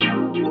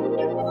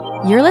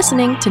You're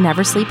listening to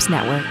Never Sleeps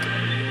Network.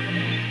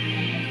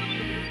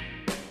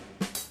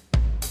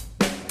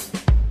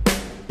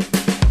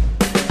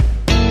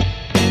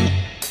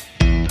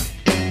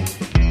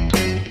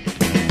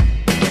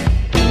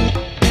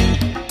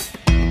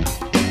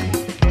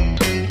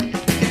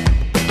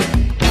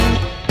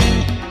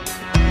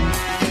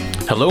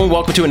 Hello and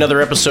welcome to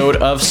another episode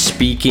of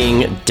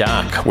Speaking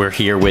Duck. We're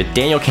here with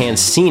Daniel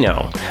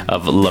Cancino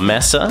of La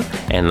Mesa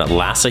and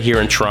Lhasa here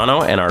in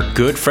Toronto, and our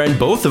good friend,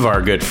 both of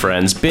our good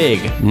friends,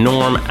 Big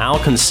Norm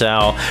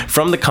Alcancel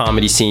from the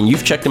comedy scene.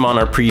 You've checked him on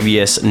our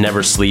previous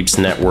Never Sleeps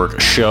Network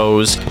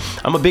shows.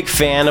 I'm a big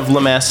fan of La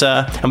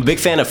Mesa. I'm a big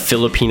fan of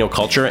Filipino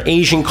culture,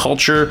 Asian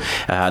culture,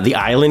 the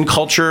island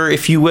culture,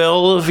 if you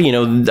will. You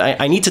know,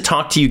 I need to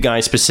talk to you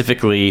guys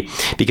specifically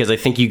because I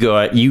think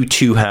you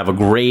two have a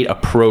great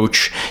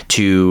approach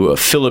to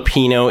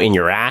Filipino in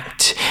your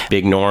act,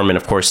 Big Norm, and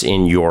of course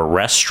in your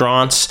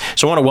restaurants.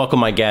 So I want to welcome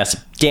my guest,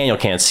 Daniel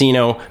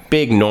Cancino.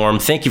 Big Norm,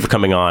 thank you for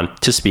coming on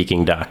to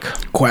Speaking Duck.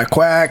 Quack,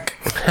 quack.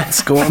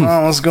 What's going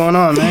on? What's going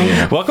on, man?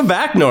 Yeah. Welcome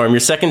back, Norm. Your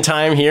second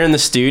time here in the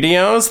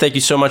studios. Thank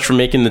you so much for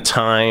making the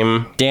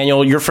time.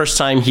 Daniel, your first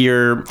time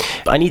here.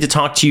 I need to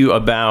talk to you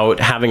about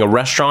having a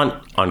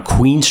restaurant on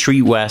Queen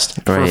Street West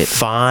for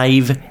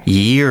 5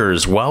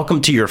 years.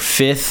 Welcome to your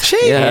fifth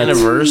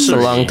anniversary. It's a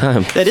long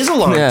time. That is a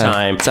long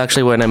time. It's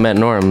actually when I met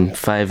Norm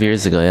 5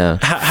 years ago, yeah.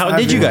 How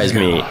did you guys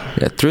meet?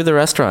 Yeah, through the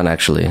restaurant,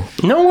 actually.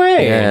 No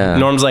way. Yeah.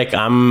 Norm's like,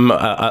 I'm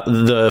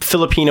the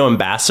Filipino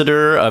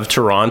ambassador of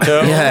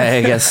Toronto. Yeah,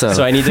 I guess so.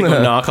 So I need to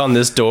go knock on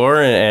this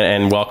door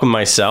and welcome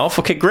myself.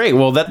 Okay, great.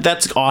 Well,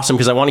 that's awesome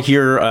because I want to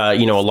hear a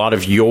lot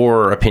of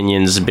your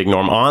opinions, Big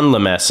Norm, on La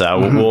Mesa.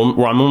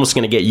 Mm-hmm. I'm almost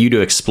going to get you to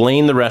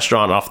explain the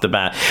restaurant off the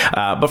bat.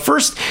 But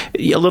first,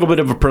 a little bit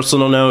of a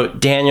personal note.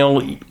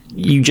 Daniel,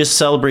 you just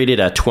celebrated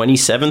a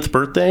 27th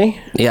birthday?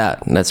 Yeah,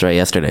 that's right,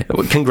 yesterday.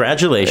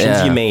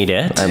 Congratulations, you made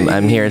it.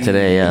 I'm here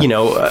today, yeah. You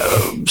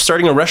know,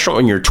 starting a restaurant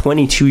when you're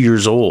 22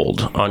 years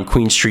old on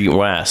Queen Street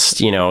West,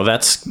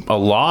 that's a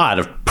lot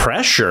of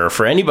pressure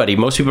for anybody.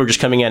 Most people are just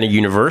coming out of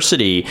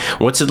university.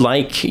 What's it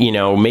like,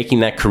 making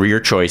that career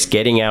choice,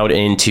 getting out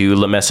into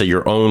La Mesa,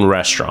 your own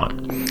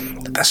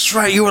restaurant? That's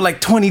right, you were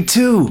like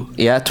 22.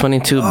 Yeah,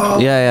 22. Oh.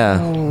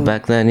 Yeah.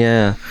 Back then,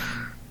 yeah.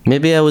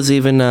 Maybe I was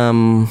even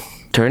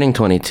turning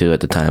 22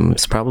 at the time.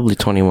 It's probably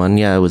 21.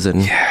 Yeah, I was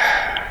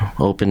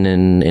open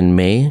in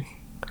May.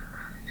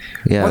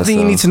 Yeah. One thing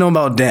you need to know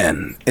about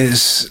Dan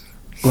is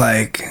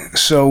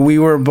so we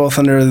were both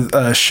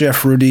under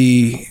Chef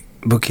Rudy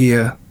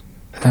Bukia.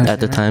 At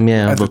the time,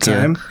 yeah. At the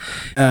time.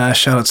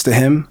 Shout outs to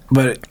him.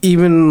 But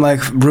even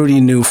Rudy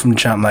knew from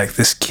jump,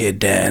 this kid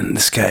Dan,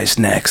 this guy's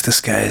next,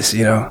 this guy's,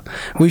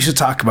 we should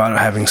talk about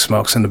having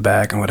smokes in the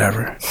back and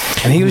whatever.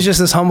 And he was just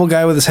this humble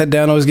guy with his head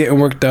down, always getting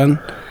work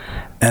done.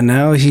 And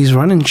now he's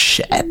running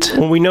shit.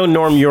 Well, we know,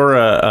 Norm, you're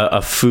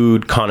a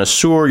food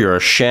connoisseur. You're a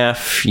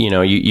chef.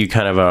 You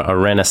kind of a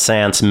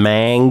Renaissance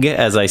mang,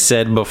 as I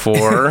said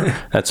before.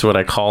 That's what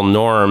I call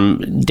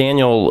Norm.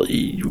 Daniel,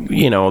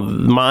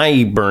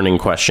 my burning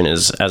question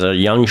is, as a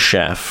young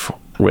chef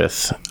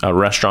with a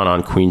restaurant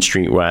on Queen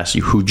Street West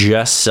who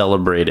just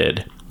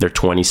celebrated their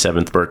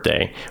 27th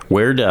birthday,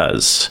 where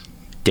does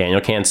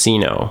Daniel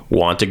Cancino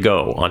want to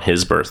go on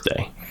his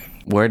birthday?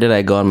 Where did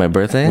I go on my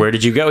birthday? Where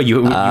did you go?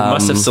 You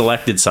must have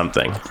selected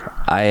something.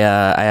 I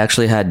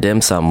actually had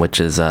dim sum,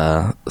 which is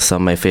some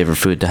of my favorite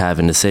food to have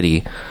in the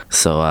city.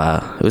 So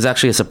it was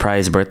actually a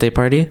surprise birthday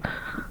party.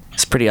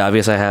 It's pretty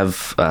obvious I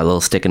have a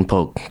little stick and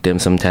poke dim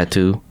sum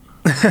tattoo.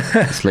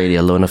 This lady,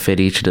 Alona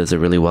Fitty, she does it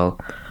really well.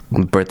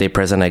 Birthday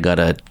present, I got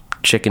a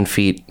chicken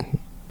feet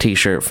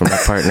t-shirt from my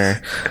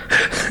partner.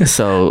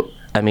 So,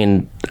 I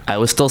mean, I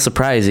was still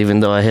surprised, even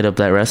though I hit up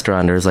that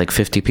restaurant. There was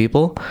 50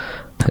 people.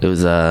 It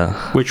was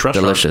which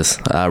restaurant? Delicious.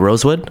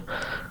 Rosewood.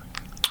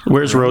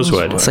 Where's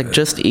Rosewood? It's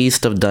just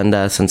east of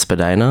Dundas and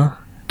Spadina.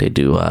 They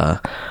do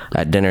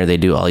at dinner. They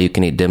do all you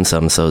can eat dim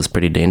sum, so it's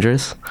pretty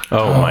dangerous.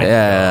 Oh my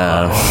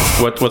god!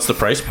 What's the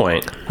price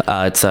point?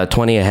 It's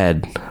 20 a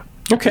head.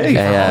 Okay.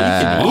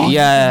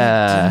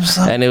 Yeah.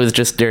 And it was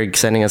just they're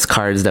sending us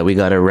cards that we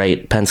got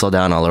to pencil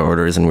down all our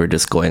orders, and we're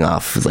just going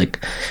off. It's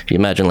if you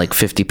imagine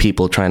 50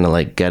 people trying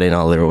to get in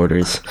all their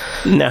orders.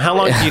 Now, how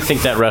long do you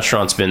think that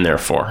restaurant's been there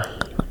for?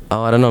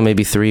 Oh, I don't know,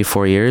 maybe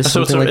 3-4 years.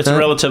 So it's a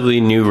relatively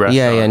new restaurant.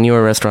 Yeah,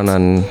 newer restaurant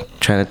on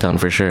Chinatown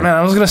for sure. Man,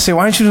 I was gonna say,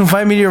 why didn't you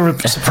invite me to your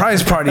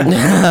surprise party?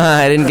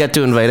 I didn't get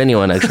to invite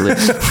anyone, actually.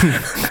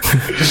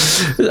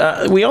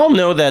 We all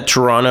know that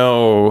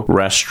Toronto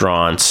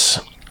restaurants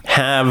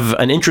have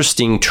an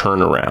interesting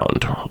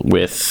turnaround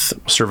with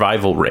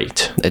survival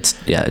rate. It's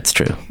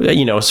true.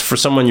 For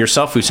someone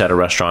yourself who's had a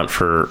restaurant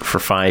for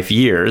 5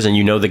 years, and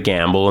the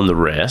gamble and the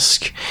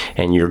risk,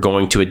 and you're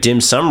going to a dim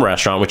sum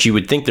restaurant, which you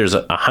would think there's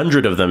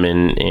 100 of them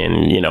in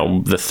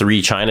the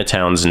 3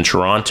 Chinatowns in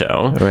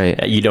Toronto.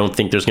 Right. You don't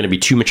think there's going to be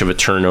too much of a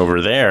turnover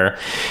there.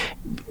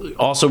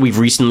 Also, we've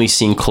recently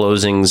seen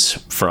closings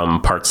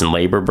from Parts and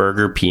Labor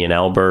Burger,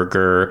 P&L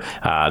Burger.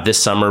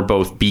 This summer,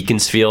 both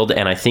Beaconsfield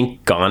and I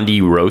think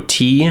Gandhi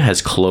Roti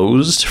has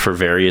closed for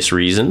various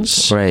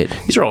reasons. Right.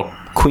 These are all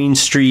Queen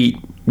Street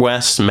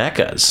West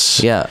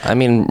meccas. Yeah, I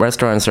mean,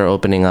 restaurants are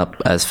opening up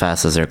as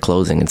fast as they're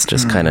closing. It's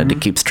just kind of,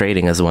 it keeps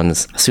trading as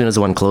soon as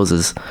one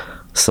closes,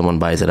 someone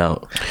buys it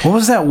out. What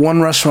was that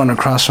one restaurant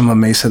across from La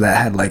Mesa that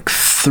had like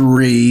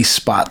 3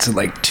 spots in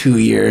like 2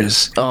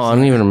 years? Oh, I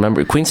don't even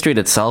remember. Queen Street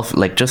itself,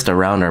 like just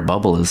around our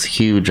bubble, is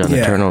huge on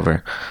the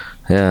turnover.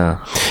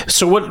 Yeah.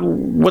 So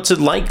what's it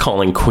like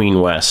calling Queen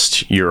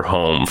West your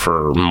home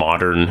for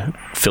modern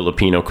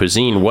Filipino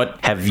cuisine? What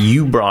have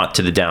you brought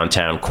to the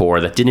downtown core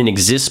that didn't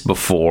exist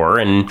before,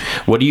 and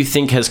what do you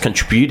think has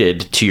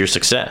contributed to your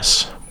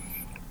success?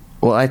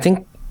 Well, I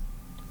think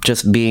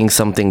just being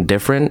something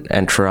different,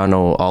 and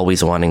Toronto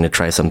always wanting to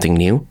try something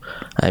new.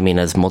 I mean,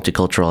 as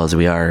multicultural as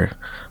we are,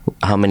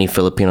 how many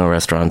Filipino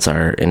restaurants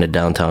are in the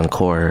downtown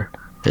core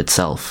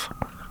itself?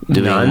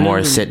 Doing None,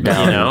 more sit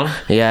down. you know?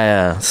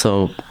 Yeah.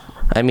 So,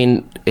 I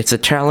mean, it's a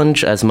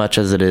challenge as much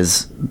as it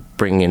is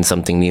bringing in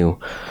something new,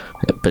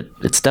 but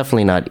it's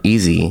definitely not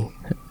easy,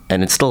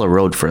 and it's still a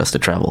road for us to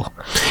travel.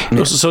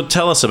 So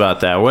tell us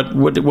about that.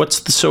 When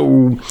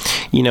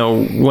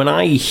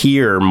I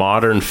hear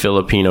modern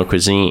Filipino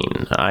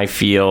cuisine, I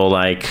feel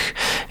like,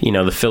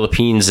 the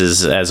Philippines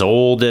is as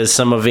old as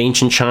some of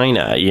ancient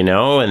China,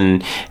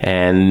 and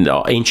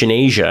ancient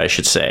Asia, I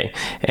should say.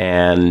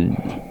 And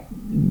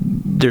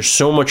there's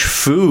so much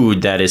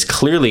food that is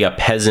clearly a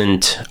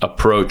peasant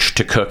approach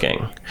to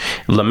cooking.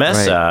 La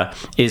Mesa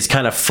is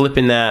kind of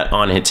flipping that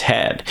on its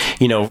head.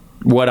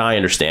 What I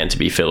understand to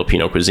be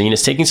Filipino cuisine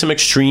is taking some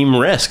extreme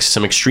risks,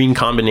 some extreme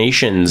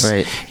combinations,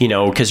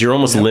 because you're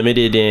almost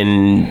limited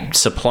in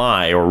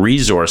supply or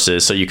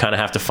resources. So you kind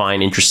of have to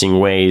find interesting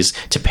ways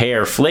to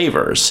pair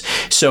flavors.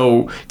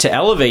 So to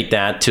elevate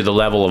that to the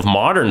level of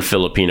modern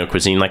Filipino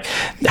cuisine, like,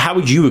 how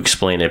would you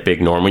explain it,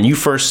 Big Norm? When you're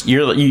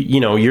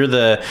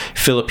the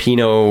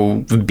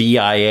Filipino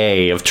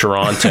BIA of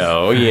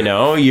Toronto,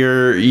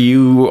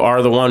 you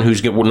are the one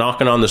who's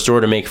knocking on the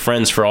door to make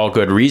friends for all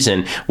good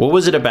reason. What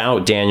was it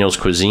about Daniel's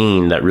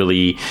cuisine that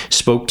really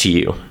spoke to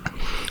you?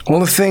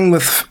 Well, the thing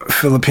with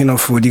Filipino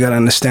food, you got to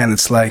understand,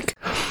 it's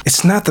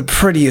not the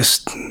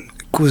prettiest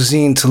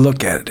cuisine to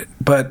look at,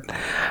 but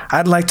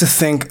I'd like to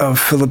think of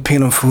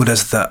Filipino food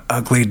as the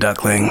ugly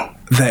duckling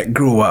that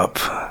grew up.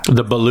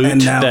 The balut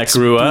that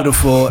grew up.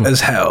 Beautiful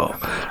as hell,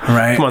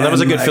 right? Come on, that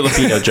was a good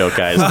Filipino joke,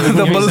 guys.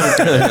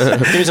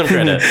 Give me some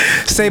credit.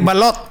 Say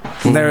balot.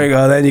 There we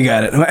go. Then you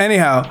got it. Well,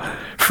 anyhow,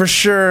 for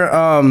sure,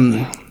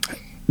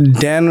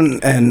 Dan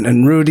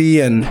and Rudy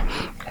and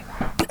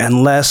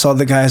Les, all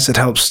the guys that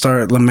helped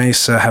start La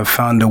Mesa, have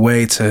found a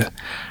way to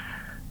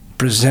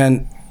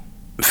present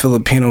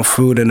Filipino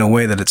food in a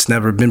way that it's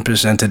never been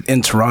presented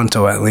in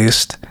Toronto, at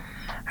least.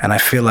 And I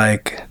feel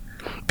like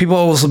people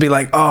always will be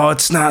like, "Oh,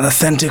 it's not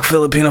authentic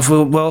Filipino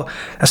food." Well,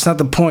 that's not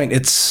the point.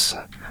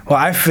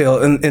 I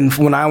feel, and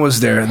when I was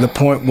there, the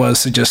point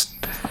was to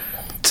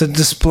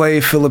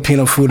display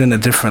Filipino food in a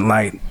different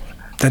light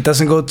that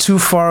doesn't go too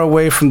far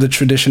away from the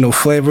traditional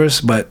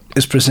flavors, but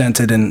is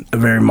presented in a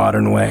very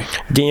modern way.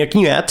 Daniel,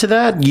 can you add to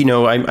that?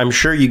 I'm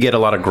sure you get a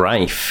lot of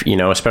grief,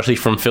 especially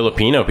from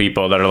Filipino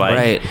people that are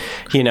like,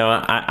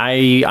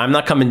 I'm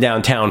not coming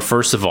downtown,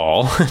 first of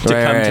all, to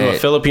come to a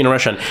Filipino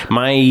restaurant.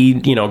 My,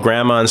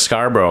 grandma in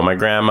Scarborough, my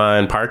grandma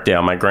in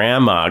Parkdale, my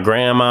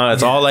grandma,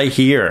 it's all I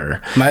hear.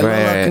 My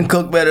grandma can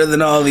cook better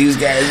than all these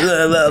guys.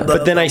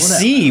 But then I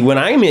see, when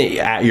I'm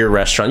at your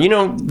restaurant,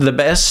 the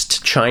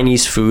best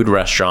Chinese food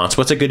restaurants,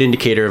 what's a good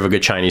indicator of a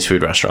good Chinese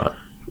food restaurant?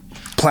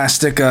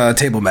 Plastic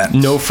table mat.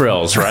 No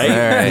frills,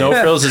 right? No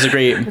frills is a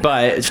great,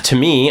 but to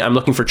me, I'm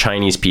looking for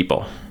Chinese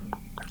people.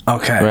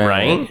 Okay.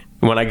 Right?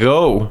 When I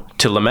go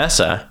to La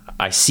Mesa,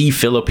 I see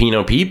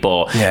Filipino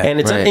people. Yeah, and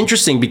it's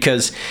interesting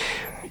because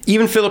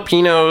even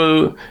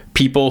Filipino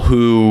people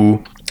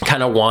who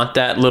kind of want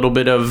that little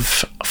bit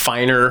of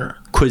finer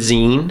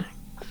cuisine,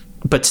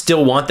 but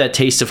still want that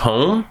taste of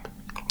home,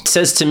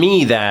 says to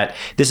me that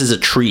this is a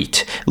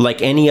treat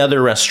like any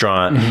other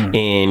restaurant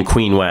in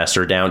Queen West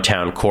or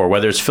downtown core,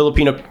 whether it's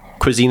Filipino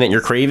cuisine that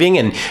you're craving,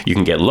 and you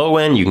can get low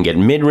end, you can get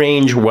mid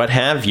range, what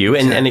have you,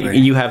 and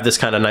you have this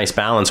kind of nice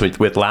balance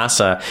with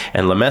Lhasa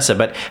and La Mesa.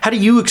 But how do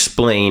you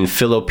explain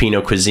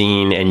Filipino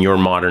cuisine and your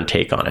modern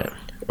take on it?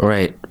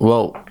 Right.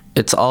 Well,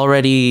 it's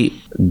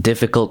already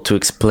difficult to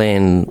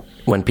explain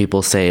when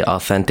people say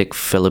authentic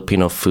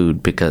Filipino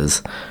food,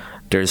 because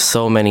there's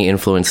so many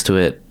influence to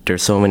it.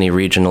 There's so many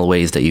regional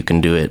ways that you can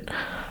do it.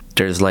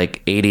 There's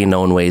like 80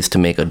 known ways to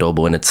make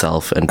adobo in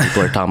itself, and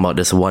people are talking about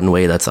this one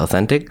way that's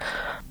authentic.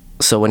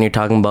 So when you're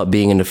talking about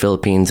being in the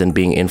Philippines and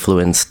being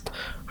influenced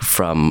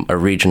from a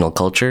regional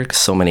culture,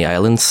 so many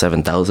islands,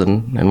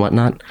 7,000 and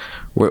whatnot,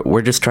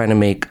 we're just trying to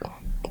make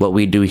what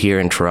we do here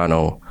in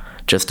Toronto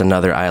just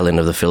another island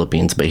of the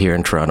Philippines, but here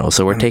in Toronto.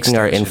 So we're taking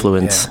our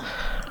influence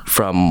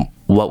from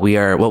what we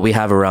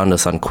have around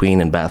us on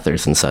Queen and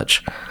Bathurst and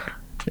such.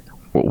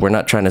 We're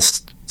not trying to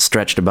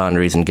stretch the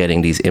boundaries and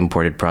getting these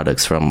imported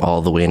products from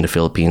all the way in the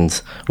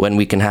Philippines when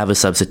we can have a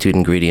substitute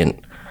ingredient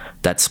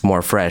that's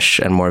more fresh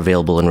and more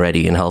available and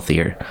ready and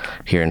healthier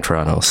here in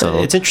Toronto.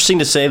 So it's interesting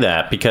to say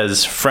that,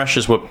 because fresh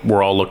is what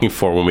we're all looking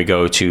for when we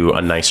go to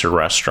a nicer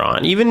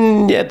restaurant.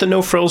 Even at the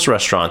No Frills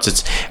restaurants,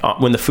 it's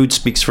when the food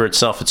speaks for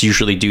itself, it's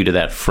usually due to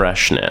that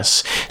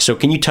freshness. So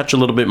can you touch a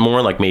little bit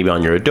more, like maybe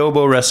on your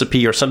adobo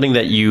recipe or something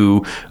that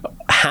you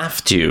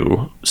have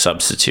to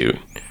substitute?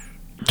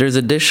 there's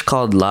a dish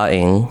called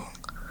laing,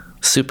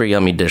 super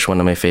yummy dish, one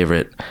of my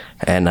favorite,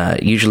 and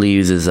usually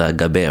uses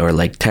gabe or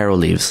like taro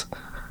leaves.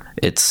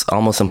 It's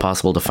almost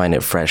impossible to find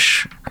it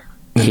fresh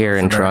here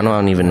in Toronto. I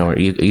don't even know.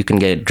 You can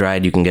get it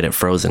dried, you can get it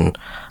frozen.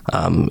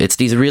 It's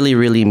these really,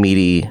 really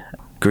meaty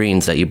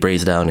greens that you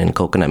braise down in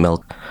coconut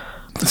milk.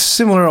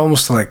 Similar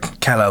almost to like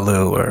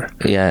callaloo, or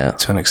Yeah.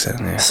 to an extent.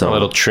 Yeah. A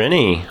little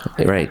Trini.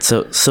 Right.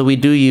 So we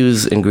do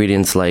use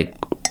ingredients like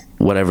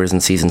whatever's in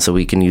season. So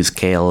we can use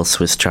kale,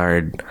 Swiss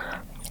chard,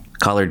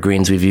 collard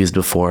greens we've used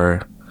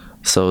before.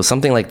 So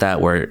something like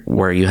that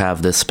where you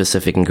have this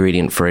specific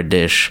ingredient for a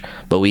dish,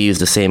 but we use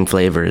the same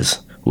flavors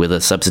with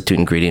a substitute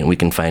ingredient we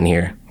can find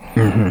here.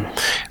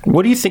 Mm-hmm.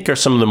 What do you think are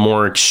some of the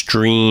more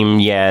extreme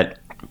yet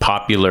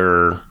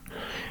popular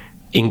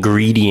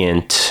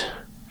ingredient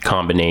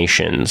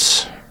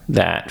combinations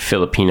that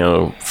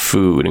Filipino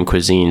food and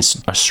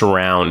cuisines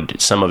surround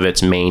some of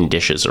its main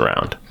dishes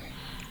around?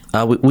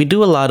 We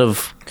do a lot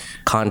of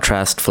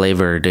contrast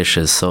flavor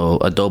dishes. So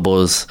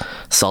adobo's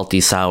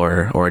salty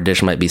sour, or a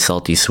dish might be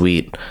salty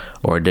sweet,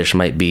 or a dish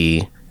might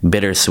be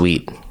bitter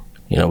sweet.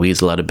 You know, we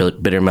use a lot of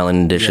bitter melon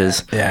in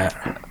dishes. Yeah.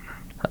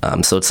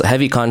 So it's a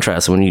heavy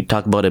contrast. When you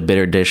talk about a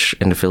bitter dish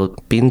in the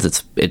Philippines,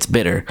 it's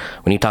bitter.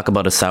 When you talk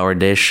about a sour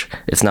dish,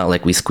 it's not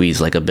like we squeeze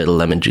like a bit of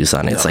lemon juice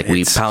on it. It's like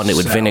we pound it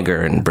with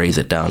vinegar and braise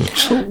it down.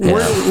 So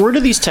where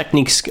do these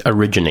techniques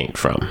originate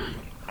from?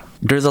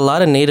 There's a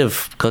lot of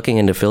native cooking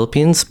in the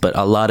Philippines, but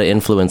a lot of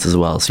influence as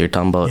well. So you're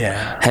talking about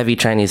heavy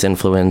Chinese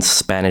influence,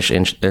 Spanish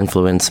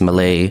influence,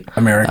 Malay,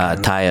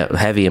 American. Thai,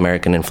 heavy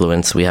American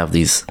influence. We have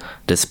this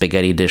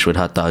spaghetti dish with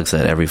hot dogs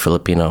that every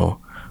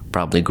Filipino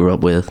probably grew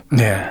up with.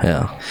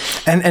 Yeah.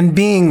 And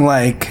being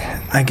like,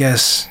 I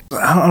guess,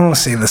 I don't want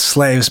to say the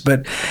slaves,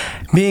 but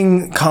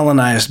being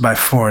colonized by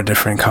 4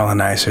 different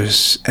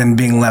colonizers and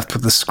being left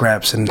with the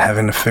scraps and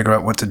having to figure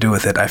out what to do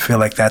with it, I feel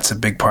like that's a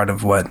big part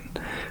of what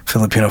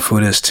Filipino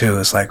food is too.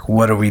 It's like,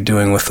 what are we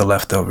doing with the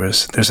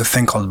leftovers? There's a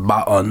thing called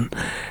baon.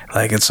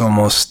 Like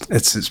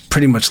it's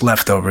pretty much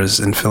leftovers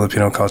in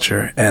Filipino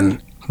culture,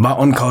 and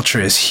baon culture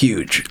is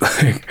huge.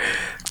 Like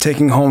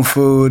taking home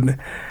food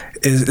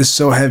is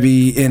so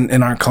heavy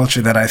in our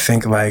culture that I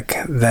think like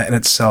that in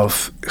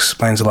itself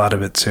explains a lot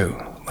of it too.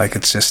 Like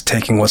it's just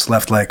taking what's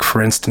left. Like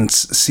for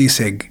instance,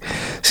 sisig.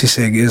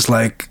 Sisig is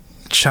like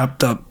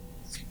chopped up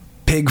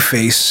pig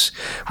face,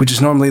 which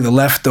is normally the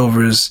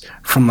leftovers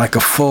from like a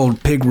full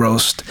pig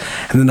roast,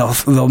 and then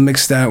they'll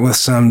mix that with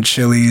some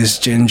chilies,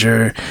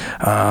 ginger,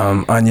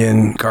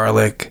 onion,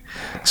 garlic,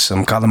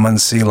 some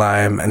calamansi,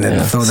 lime, and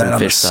then throw that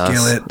on a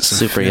skillet. Some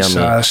super fish yummy.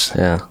 sauce,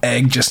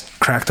 egg just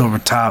cracked over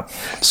top,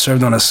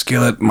 served on a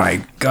skillet.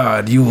 My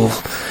God, you will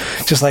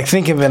just like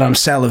think of it. I'm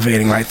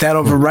salivating. Right, that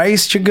over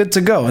rice, you're good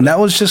to go. And that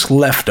was just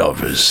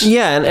leftovers.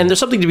 Yeah, and there's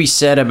something to be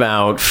said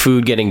about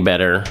food getting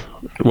better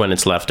when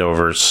it's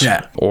leftovers.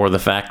 Yeah. Or the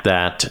fact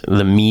that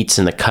the meats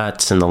and the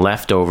cuts and the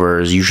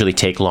leftovers usually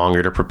take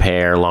longer to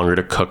prepare, longer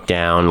to cook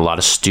down, a lot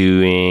of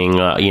stewing,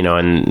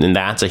 and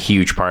that's a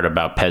huge part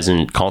about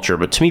peasant culture.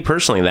 But to me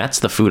personally, that's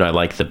the food I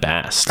like the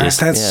best. That's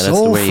that's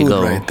soul the way you food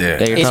go. right there.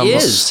 Yeah, It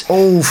is.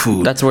 Soul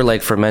food. That's where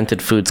like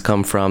fermented foods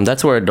come from.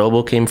 That's where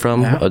adobo came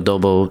from. Yeah.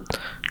 Adobo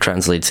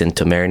translates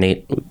into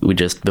marinate. We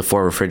just,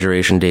 before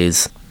refrigeration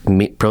days,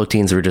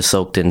 proteins were just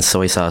soaked in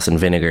soy sauce and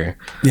vinegar.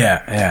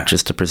 Yeah.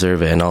 Just to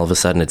preserve it. And all of a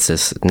sudden it's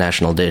this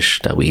national dish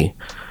that we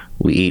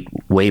eat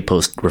way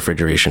post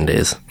refrigeration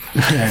days.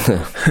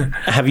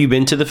 Have you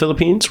been to the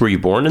Philippines? Were you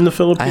born in the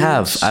Philippines? I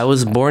have. I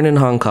was born in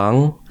Hong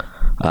Kong.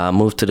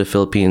 Moved to the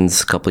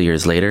Philippines a couple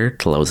years later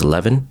till I was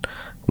 11.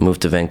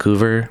 Moved to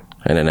Vancouver,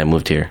 and then I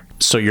moved here.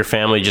 So your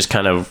family just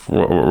kind of,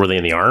 were they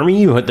in the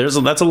army?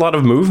 That's a lot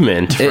of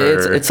movement.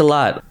 It's a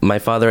lot. My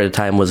father at the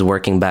time was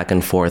working back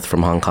and forth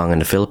from Hong Kong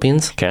and the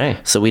Philippines. Okay.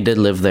 So we did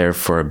live there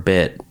for a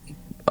bit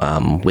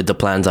with the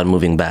plans on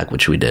moving back,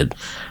 which we did.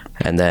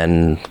 And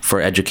then for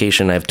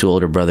education, I have 2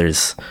 older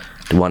brothers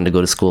who wanted to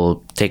go to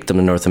school, take them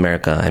to North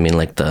America. I mean,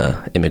 like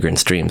the immigrant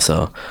stream.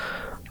 So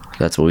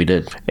that's what we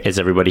did. Is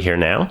everybody here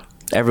now?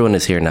 Everyone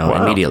is here now.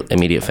 Wow.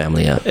 Immediate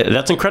family, yeah.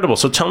 That's incredible.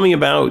 So tell me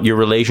about your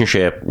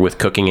relationship with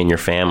cooking in your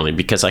family,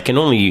 because I can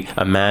only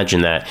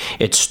imagine that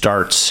it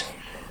starts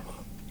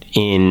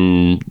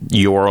in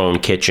your own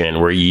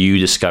kitchen where you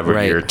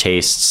discovered your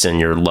tastes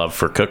and your love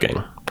for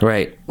cooking.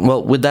 Right.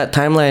 Well, with that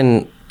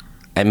timeline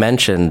I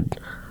mentioned,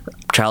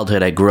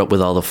 childhood, I grew up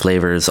with all the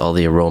flavors, all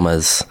the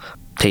aromas,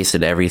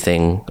 tasted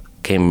everything.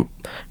 Came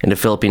in the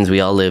Philippines, we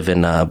all live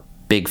in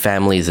big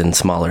families in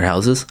smaller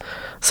houses.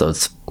 So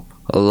it's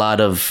a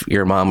lot of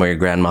your mom or your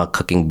grandma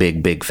cooking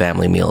big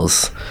family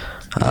meals.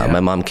 My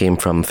mom came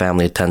from a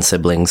family of 10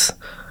 siblings.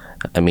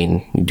 I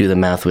mean, you do the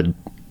math with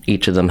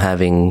each of them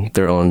having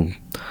their own,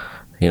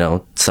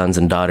 sons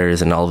and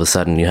daughters, and all of a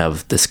sudden you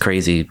have this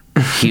crazy,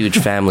 huge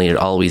family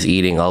always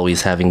eating,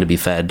 always having to be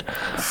fed.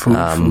 Food.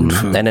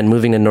 And then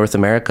moving to North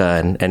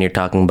America, and you're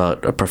talking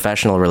about a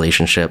professional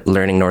relationship,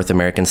 learning North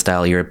American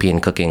style European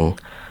cooking.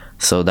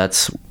 So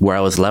that's where I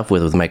was left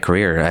with my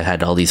career. I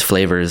had all these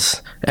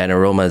flavors and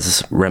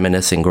aromas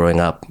reminiscing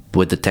growing up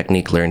with the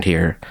technique learned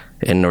here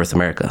in North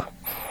America.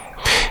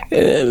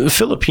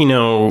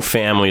 Filipino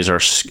families are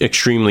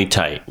extremely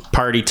tight.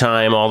 Party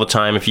time all the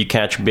time. If you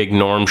catch Big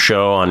Norm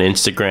show on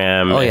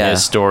Instagram,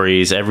 his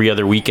stories, every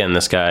other weekend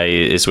this guy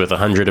is with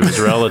 100 of his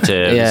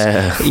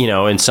relatives,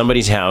 in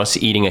somebody's house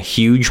eating a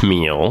huge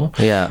meal.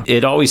 Yeah.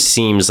 It always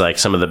seems like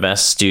some of the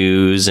best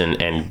stews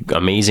and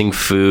amazing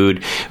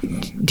food.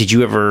 Did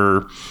you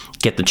ever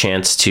get the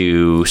chance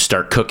to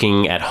start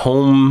cooking at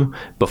home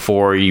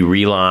before you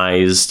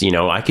realized,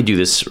 I could do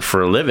this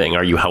for a living?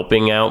 Are you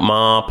helping out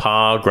ma,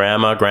 pa,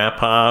 grandma,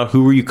 grandpa?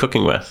 Who were you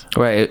cooking with?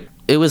 Right.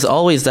 It was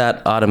always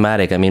that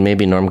automatic. I mean,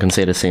 maybe Norm can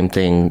say the same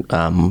thing.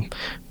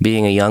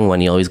 Being a young one,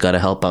 you always got to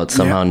help out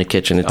somehow in the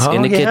kitchen. It's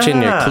in the kitchen,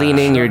 you're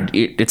cleaning,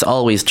 it's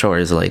always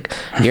chores. Like,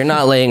 you're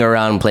not laying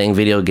around playing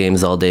video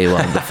games all day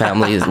while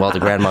the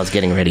grandma's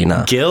getting ready.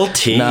 Nah.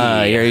 Guilty.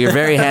 Nah, you're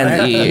very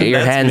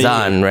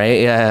hands-on,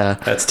 right? Yeah.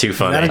 That's too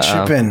funny. You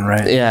gotta chip in,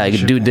 right? Yeah,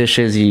 you do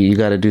dishes, you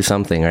got to do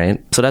something,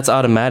 right? So that's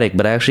automatic.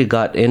 But I actually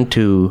got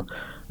into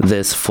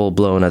this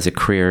full-blown as a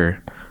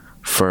career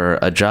for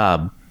a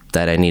job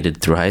that I needed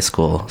through high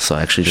school. So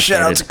I actually just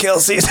Shout out to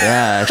Kelsey's.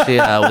 Yeah, actually,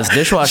 I was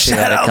dishwashing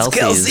Shout at out to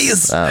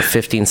Kelsey's,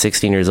 15,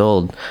 16 years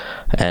old.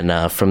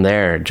 And from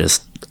there, it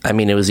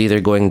was either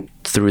going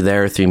through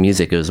there or through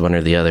music. It was one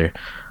or the other.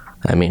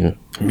 I mean...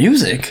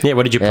 Music? Yeah,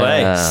 what did you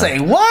play? Say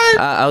what?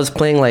 I was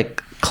playing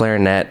like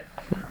clarinet,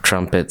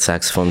 trumpet,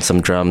 saxophone,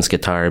 some drums,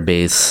 guitar,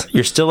 bass.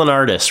 You're still an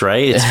artist,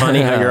 right? It's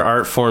funny how your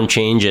art form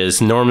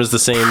changes. Norm is the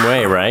same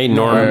way, right?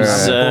 Norm's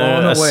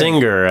a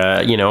singer,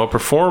 a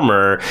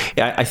performer.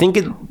 I think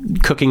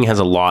cooking has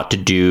a lot to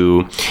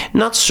do,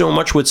 not so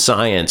much with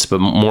science, but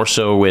more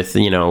so with,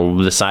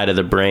 the side of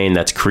the brain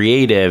that's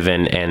creative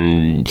and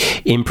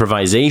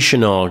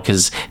improvisational.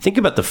 Because think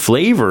about the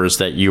flavors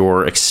that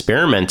you're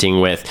experimenting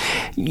with.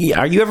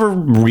 Are you ever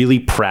really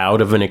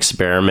proud of an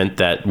experiment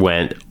that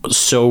went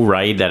so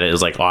right that it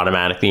is like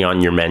automatically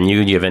on your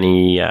menu? Do you have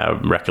any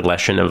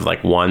recollection of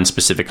like one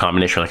specific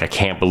combination? Like, I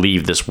can't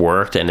believe this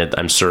worked, and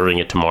I'm serving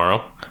it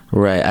tomorrow.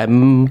 Right.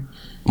 I'm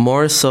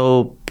more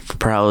so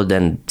proud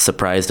and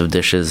surprised of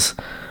dishes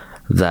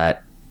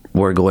that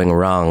were going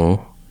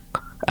wrong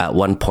at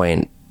one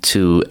point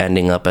to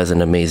ending up as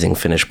an amazing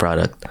finished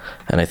product.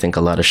 And I think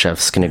a lot of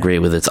chefs can agree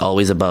with it. It's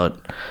always about,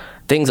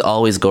 things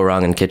always go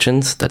wrong in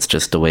kitchens. That's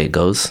just the way it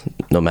goes,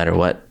 no matter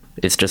what.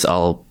 It's just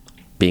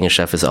being a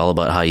chef is all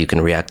about how you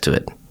can react to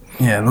it.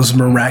 Yeah, those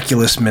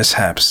miraculous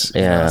mishaps.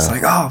 Yeah. It's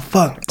like, oh,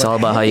 fuck. It's all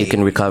about how you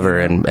can recover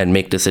and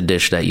make this a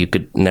dish that you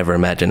could never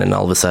imagine, and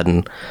all of a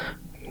sudden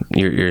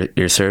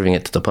you're serving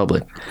it to the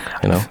public,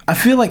 I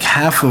feel like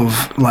half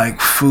of like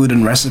food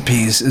and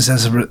recipes is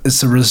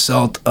it's a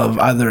result of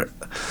either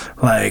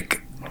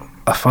like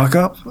a fuck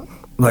up,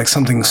 like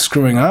something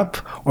screwing up,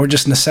 or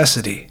just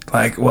necessity.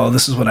 Like, well,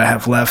 this is what I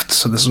have left,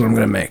 so this is what I'm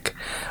going to make.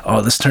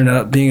 Oh, this turned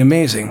out being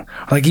amazing.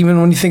 Like, even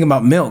when you think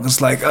about milk,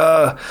 it's like,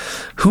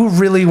 who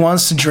really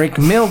wants to drink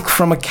milk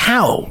from a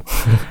cow?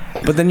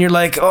 But then you're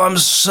like, oh, I'm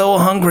so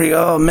hungry.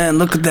 Oh, man,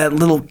 look at that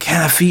little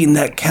calf eating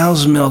that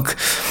cow's milk.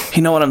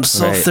 You know what? I'm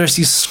so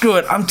thirsty. Screw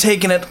it. I'm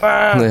taking it.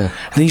 Yeah.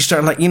 And then you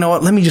start like, you know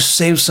what? Let me just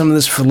save some of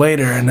this for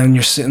later. And then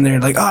you're sitting there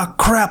like, oh,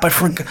 crap. I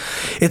forgot.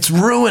 It's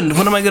ruined.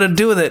 What am I going to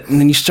do with it? And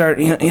then you start,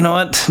 you know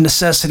what?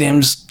 Necessity.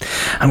 I'm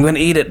going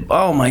to eat it.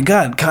 Oh, my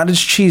God.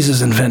 Cottage cheese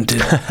is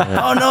invented.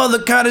 Oh, no.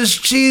 The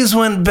cottage cheese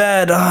went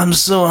bad. Oh, I'm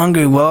so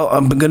hungry. Well,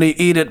 I'm going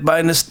to eat it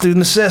through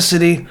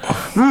necessity.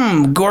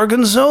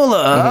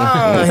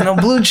 Gorgonzola.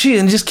 Blue cheese,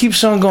 and just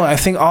keeps on going. I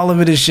think all of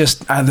it is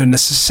just either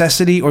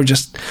necessity or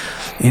just,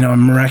 a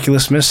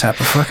miraculous mishap,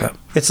 a fuck up.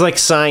 It's like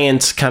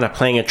science kind of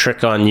playing a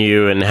trick on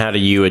you, and how do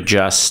you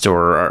adjust,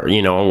 or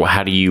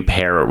how do you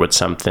pair it with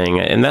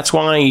something? And that's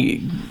why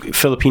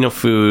Filipino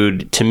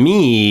food, to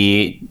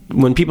me,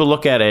 when people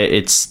look at it,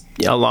 it's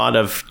a lot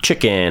of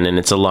chicken and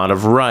it's a lot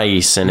of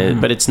rice,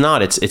 but it's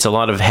not. It's a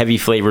lot of heavy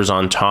flavors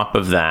on top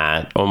of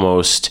that,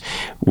 almost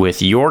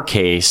with your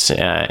case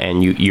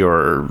and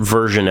your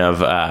version of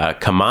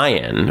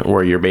Kamayan,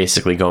 where you're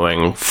basically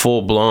going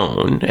full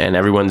blown and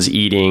everyone's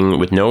eating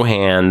with no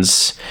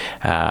hands.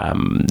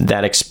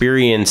 That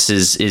experience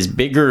is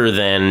bigger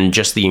than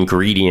just the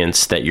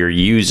ingredients that you're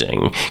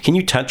using. Can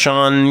you touch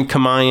on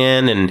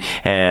Kamayan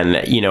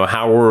and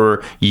how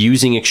we're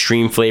using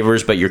extreme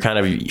flavors, but you're kind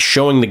of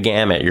showing the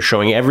gamut. You're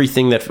showing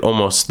everything that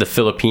almost the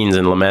Philippines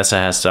and La Mesa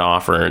has to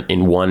offer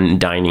in one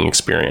dining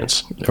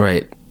experience.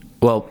 Right.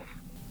 Well,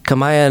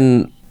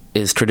 Kamayan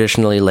is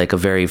traditionally like a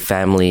very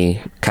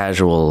family,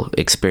 casual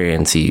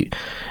experience. You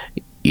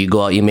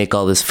go out, you make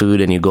all this food,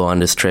 and you go on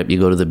this trip. You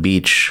go to the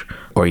beach,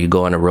 or you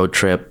go on a road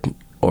trip,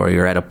 or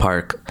you're at a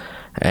park,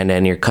 and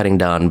then you're cutting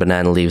down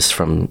banana leaves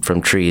from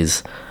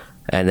trees,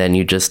 and then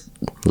you just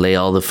lay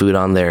all the food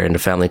on there, and the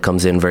family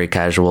comes in very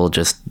casual,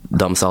 just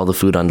dumps all the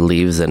food on the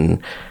leaves,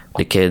 and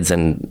the kids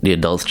and the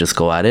adults just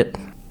go at it.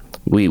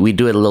 We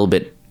do it a little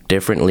bit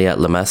differently at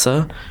La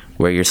Mesa,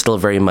 where you're still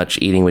very much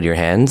eating with your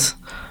hands,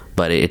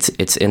 but it's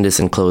in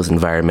this enclosed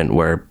environment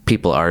where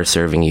people are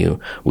serving you.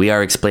 We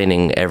are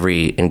explaining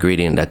every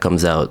ingredient that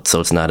comes out, so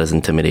it's not as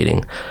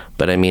intimidating.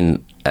 But I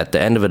mean, at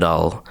the end of it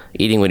all,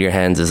 eating with your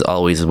hands is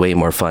always way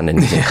more fun than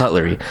using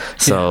cutlery.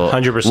 So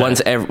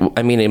 100%.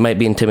 I mean, it might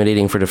be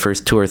intimidating for the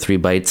first 2 or 3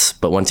 bites,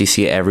 but once you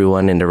see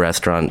everyone in the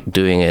restaurant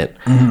doing it,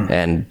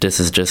 and this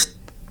is just,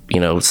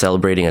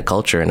 celebrating a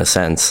culture in a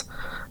sense,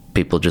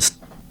 people just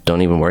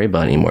don't even worry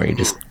about it anymore. You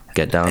just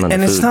get down on the food.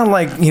 And it's not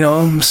like,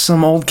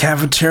 some old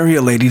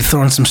cafeteria lady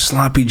throwing some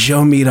sloppy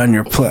Joe meat on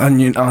your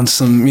on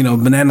some,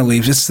 banana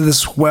leaves. It's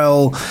this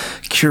well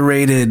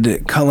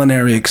curated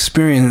culinary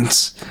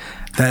experience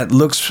that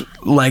looks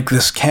like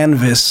this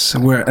canvas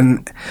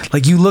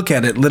like you look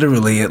at it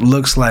literally, it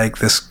looks like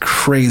this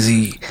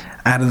crazy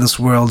out of this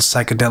world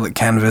psychedelic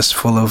canvas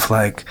full of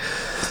like,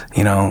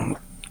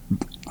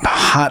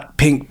 hot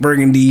pink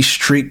burgundy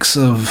streaks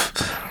of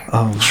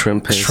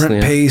shrimp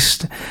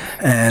paste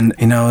and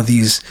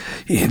these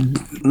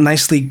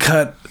nicely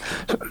cut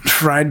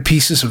fried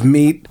pieces of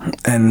meat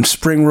and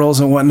spring rolls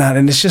and whatnot,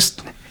 and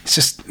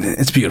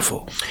it's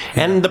beautiful.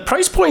 And the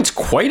price point's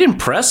quite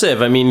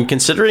impressive. I mean,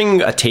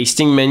 considering a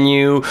tasting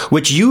menu,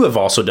 which you have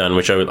also done,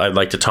 which I'd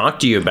like to talk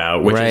to you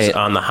about, which is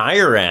on the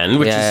higher end,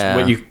 which is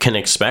what you can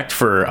expect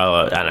for.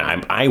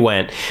 And I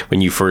went when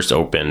you first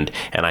opened,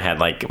 and I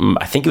had I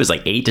think it was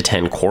 8 to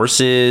 10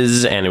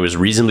 courses, and it was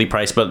reasonably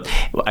priced. But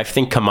I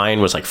think Kamayan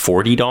was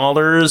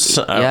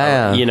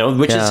 $40.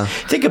 Which is,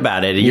 think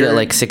about it. You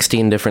got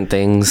 16 different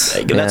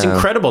things. That's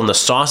incredible. And the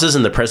sauces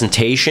and the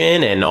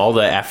presentation and all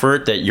the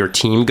effort that your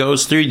team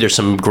goes through. There's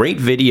some great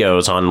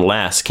videos on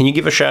Les. Can you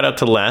give a shout out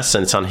to Les?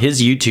 And it's on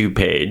his YouTube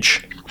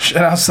page.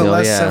 Shout out to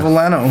Les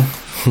Sevillano.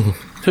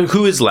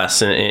 Who is Les?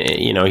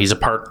 He's a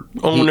park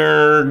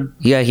owner.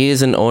 He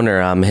is an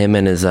owner. Him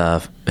and his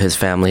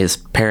family, his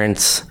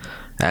parents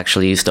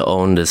actually used to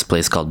own this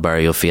place called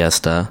Barrio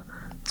Fiesta.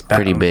 It's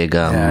pretty big,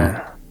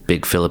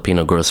 big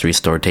Filipino grocery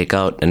store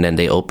takeout. And then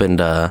they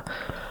opened a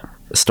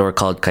store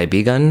called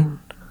Kaibigan.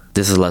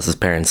 This is Les's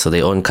parents, so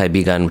they own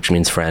Kaibigan, which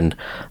means friend.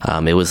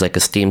 It was like a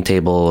steam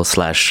table /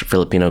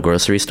 Filipino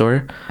grocery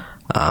store.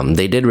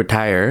 They did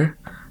retire,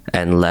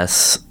 and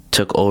Les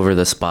took over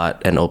the spot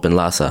and opened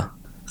Lasa.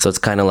 So it's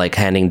kind of like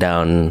handing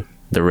down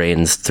the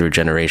reins through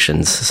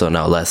generations. So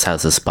now Les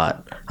has a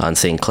spot on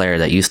St. Clair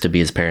that used to be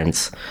his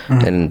parents,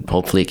 and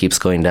hopefully it keeps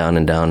going down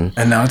and down.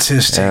 And now it's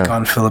his take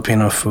on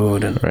Filipino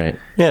food. And right.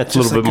 Yeah, it's a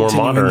little bit more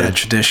modern. That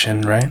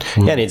tradition, right?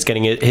 Yeah, and he's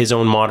getting his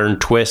own modern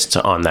twist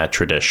on that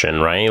tradition,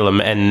 right?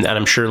 And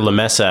I'm sure La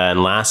Mesa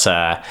and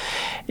Lasa,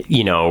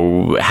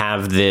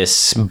 have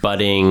this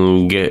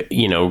budding,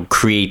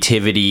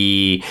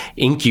 creativity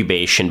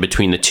incubation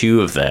between the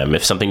two of them.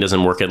 If something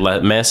doesn't work at La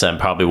Mesa, it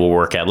probably will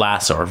work at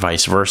Lasa, or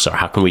vice versa.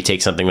 How can we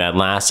take something at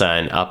Lasa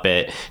and up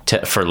it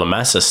for La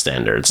Mesa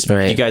standards?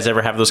 Right. Do you guys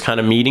ever have those kind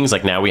of meetings?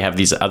 Like, now we have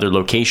these other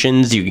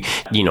locations.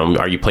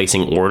 Are you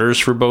placing orders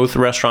for both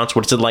restaurants?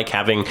 What's it like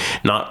having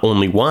not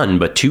only one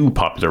but 2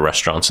 popular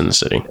restaurants in the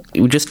city?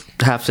 We just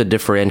have to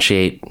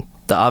differentiate.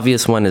 The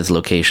obvious one is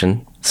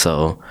location,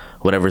 so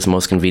whatever's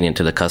most convenient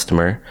to the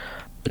customer.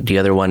 The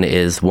other one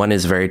is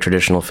very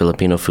traditional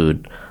Filipino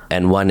food,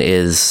 and one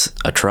is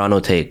a Toronto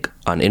take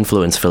on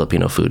influenced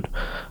Filipino food.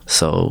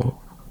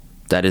 So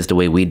that is the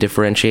way we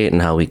differentiate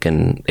and how we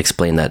can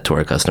explain that to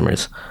our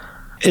customers.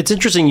 It's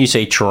interesting you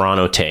say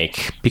Toronto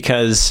take,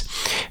 because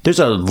there's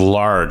a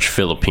large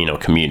Filipino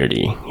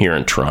community here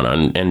in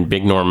Toronto, and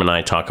Big Norm and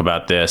I talk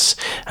about this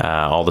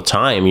all the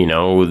time.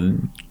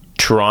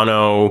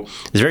 Toronto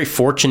is very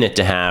fortunate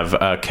to have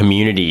a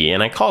community,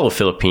 and I call a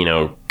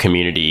Filipino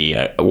community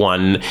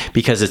one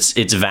because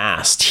it's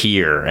vast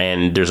here,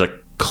 and there's a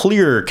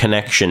clear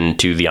connection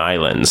to the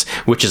islands,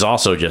 which is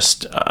also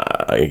just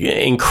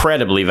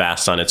incredibly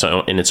vast in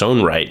its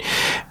own right.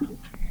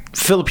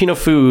 Filipino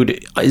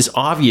food is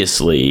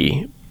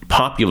obviously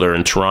popular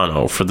in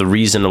Toronto for the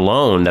reason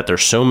alone that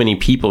there's so many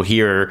people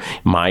here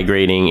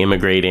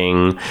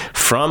immigrating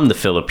from the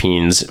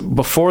Philippines.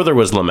 Before there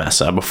was La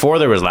Mesa, before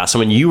there was Lasa,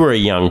 when you were a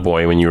young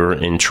boy, when you were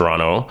in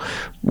Toronto,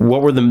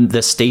 what were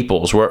the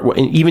staples?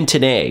 Even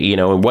today,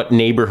 what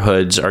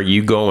neighborhoods are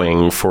you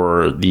going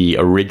for the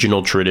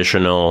original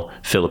traditional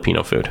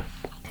Filipino food?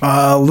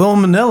 Little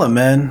Manila,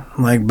 man,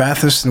 like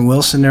Bathurst and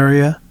Wilson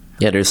area.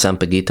 Yeah, there's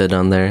Sampaguita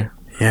down there.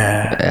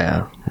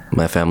 Yeah.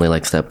 My family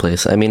likes that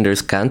place. I mean,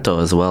 there's Canto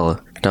as well.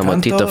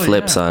 Tita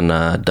Flips on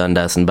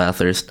Dundas and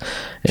Bathurst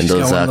in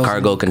those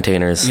cargo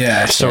containers.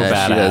 Yeah, so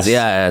badass.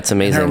 It's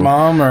amazing. And her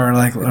mom or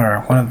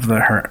one of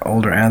her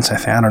older aunts,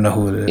 I don't know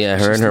who it is. Yeah,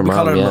 her and her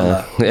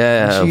mom.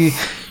 Yeah.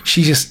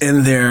 She's just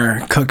in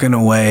there cooking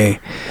away,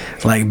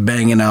 like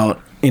banging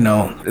out,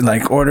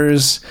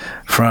 orders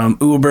from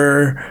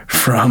Uber,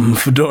 from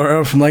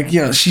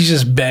Foodora, she's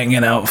just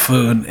banging out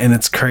food, and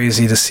it's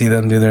crazy to see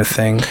them do their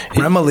thing.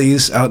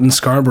 Remeli's out in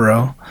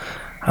Scarborough,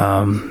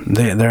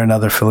 They're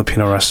another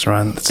Filipino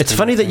restaurant. It's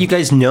funny that you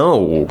guys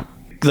know,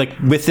 like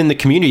within the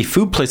community,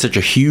 food plays such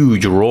a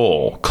huge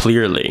role,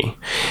 clearly,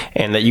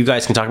 and that you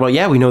guys can talk about,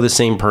 yeah, we know the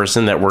same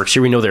person that works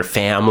here, we know their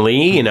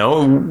family, you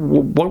know.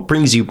 What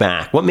brings you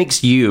back? What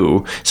makes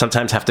you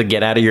sometimes have to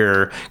get out of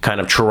your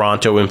kind of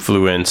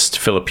Toronto-influenced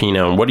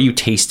Filipino? What are you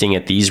tasting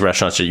at these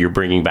restaurants that you're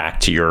bringing back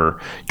to your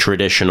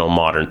traditional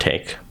modern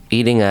take?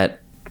 Eating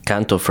at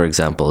Canto, for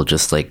example,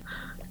 just like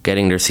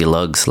getting their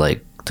silogs,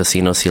 like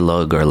Tocino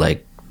silog or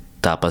like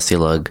Tapa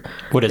silog.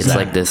 What is it's that?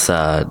 like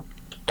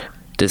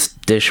this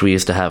dish we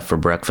used to have for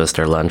breakfast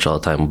or lunch all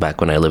the time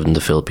back when I lived in the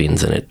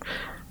Philippines, and it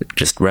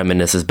just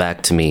reminisces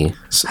back to me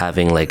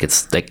having like,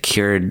 it's like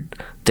cured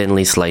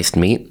thinly sliced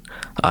meat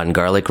on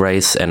garlic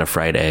rice and a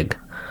fried egg,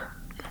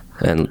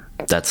 and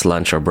that's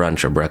lunch or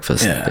brunch or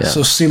breakfast. Yeah.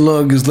 So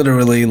silog is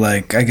literally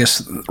like, I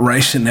guess,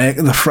 rice and egg,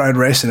 the fried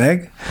rice and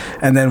egg,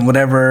 and then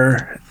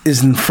whatever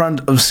is in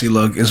front of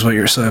silog is what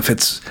you're. So if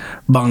it's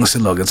bang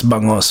silog, it's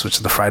bangos, which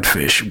is the fried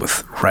fish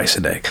with rice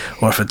and egg,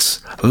 or if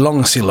it's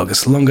long silog,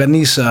 it's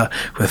longanisa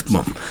with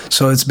mum.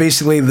 So it's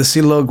basically the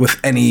silog with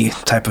any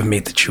type of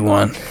meat that you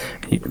want.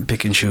 You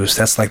pick and choose.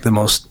 That's like the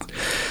most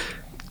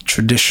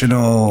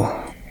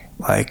traditional,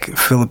 like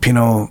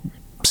Filipino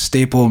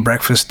staple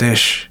breakfast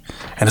dish,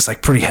 and it's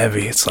like pretty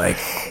heavy. It's like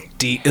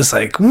deep. It's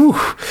like woo,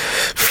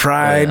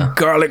 fried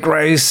garlic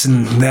rice,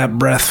 and that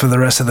breath for the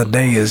rest of the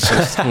day is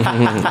just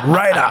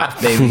right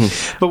off, baby.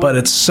 But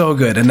it's so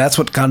good, and that's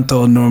what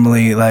Canto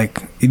normally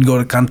like. You'd go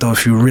to Canto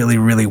if you really,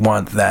 really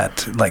want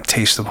that like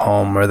taste of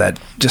home, or that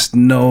just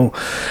no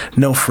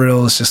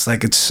frills, just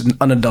like it's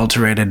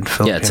unadulterated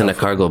Filipino. Yeah, it's in a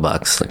cargo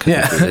box. Like,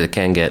 Yeah. it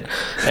can't get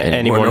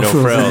Any more no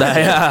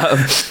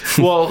frills.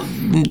 Well,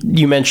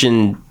 you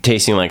mentioned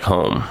tasting like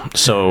home.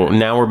 So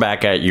now we're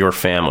back at your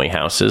family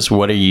houses.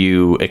 What are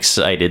you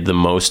excited the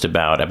most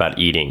about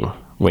eating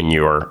when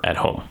you're at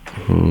home?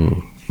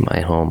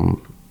 My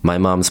home. My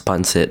mom's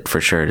pancit for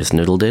sure. This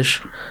noodle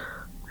dish.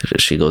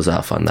 She goes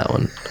off on that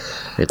one.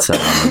 It's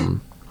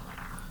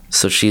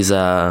so she's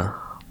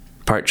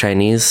part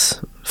Chinese,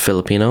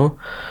 Filipino.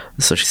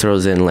 So she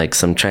throws in like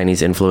some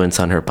Chinese influence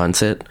on her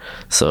pancit.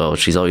 So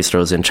she's always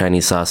throws in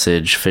Chinese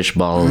sausage, fish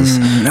balls,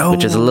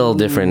 which is a little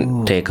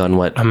different take on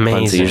what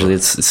pancit usually.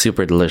 It's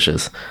super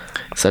delicious.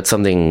 So that's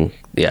something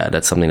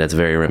that's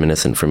very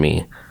reminiscent for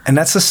me. And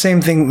that's the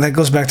same thing that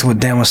goes back to what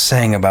Dan was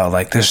saying about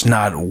like there's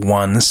not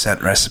one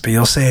set recipe.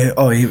 You'll say,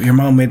 oh, your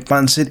mom made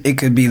pancit. It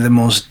could be the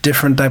most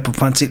different type of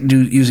pancit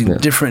using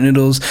different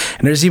noodles.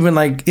 And there's even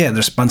like,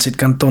 there's pancit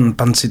canton,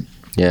 pancit.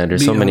 Yeah,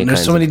 there's so many.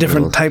 There's so many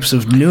different noodles. types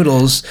of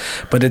noodles,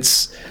 but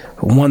it's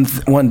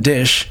one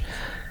dish.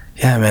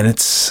 Yeah, man,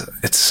 it's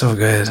so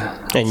good.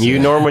 And you,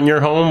 Norm, when you're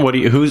home, what do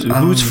you?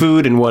 Whose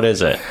food and what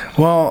is it?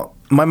 Well,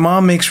 my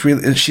mom makes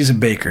she's a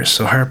baker,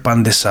 so her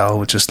pan de sal,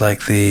 which is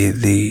like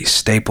the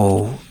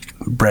staple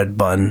bread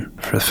bun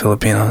for the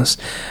Filipinos.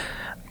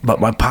 But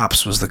my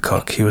pops was the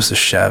cook. He was the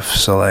chef.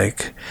 So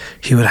like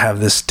he would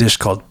have this dish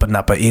called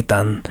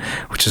panapaitan,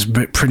 which is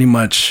pretty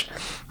much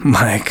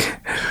like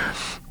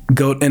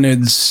goat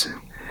innards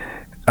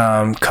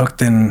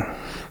cooked in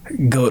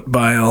goat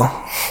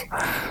bile.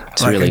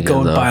 It's like really a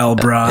goat good, though. bile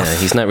broth. Yeah,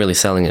 he's not really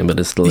selling it, but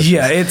it's delicious.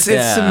 Yeah, it's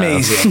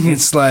amazing.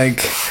 It's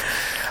like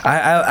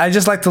I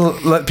just like to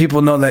let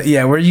people know that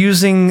we're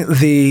using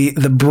the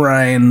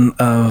brine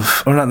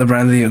of, or not the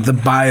brine, the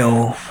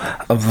bile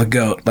of the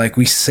goat. Like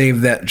we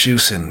save that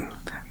juice and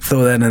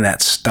throw that in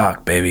that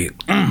stock, baby.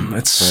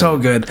 It's so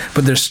good.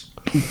 But there's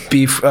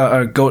beef,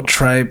 goat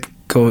tripe,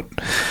 goat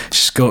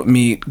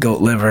meat,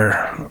 goat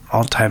liver,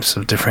 all types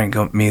of different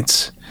goat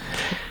meats.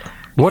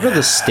 What are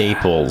the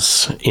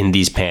staples in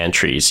these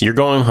pantries? You're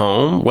going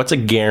home. What's a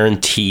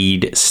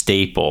guaranteed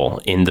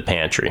staple in the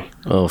pantry?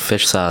 Oh,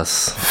 fish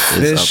sauce.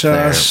 Fish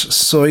sauce,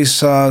 soy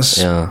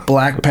sauce,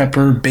 black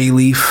pepper, bay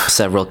leaf.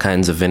 Several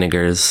kinds of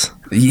vinegars.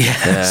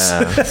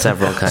 Yes. Yeah,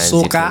 several kinds.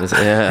 Soka.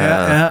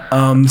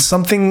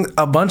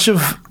 A bunch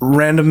of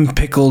random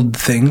pickled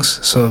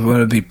things. So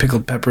whether it be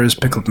pickled peppers,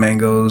 pickled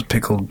mangoes,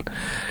 pickled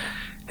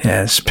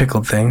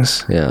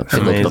things. Yeah,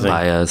 pickled Amazing.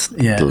 papayas.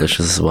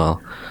 Delicious as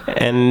well.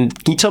 And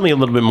can you tell me a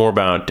little bit more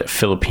about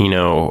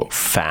Filipino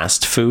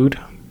fast food?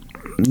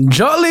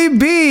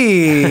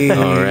 Jollibee.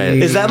 All right.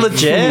 Is that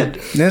legit?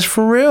 That's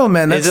for real,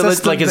 man. Is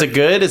it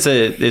good?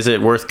 Is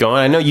it worth going?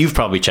 I know you've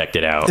probably checked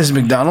it out. Is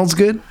McDonald's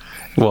good?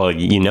 Well,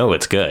 you know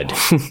it's good.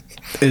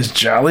 Is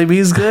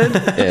Jollibee's good?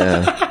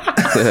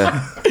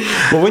 Yeah.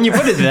 Well, when you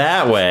put it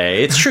that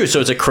way, it's true. So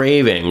it's a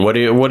craving.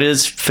 What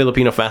is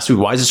Filipino fast food?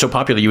 Why is it so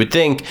popular? You would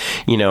think,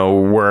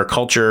 we're a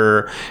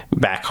culture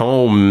back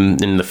home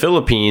in the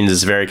Philippines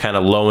is very kind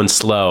of low and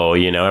slow.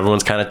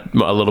 Everyone's kind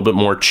of a little bit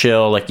more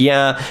chill. Like,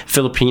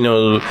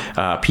 Filipino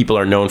people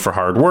are known for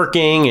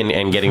hardworking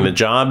and getting the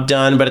job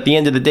done. But at the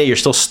end of the day, you're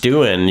still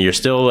stewing. You're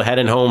still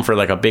heading home for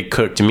like a big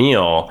cooked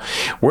meal.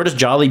 Where does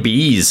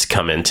Jollibee's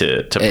come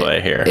into play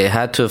here? It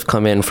had to have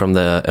come in from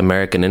the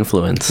American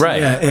influence.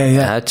 Right. Yeah.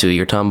 It had to.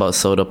 You're talking about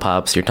soda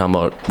pops. You're talking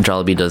about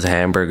Jollibee does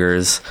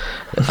hamburgers.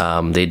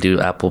 They do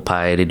apple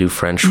pie. They do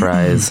French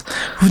fries.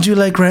 Would you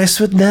like rice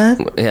with that?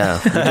 Yeah,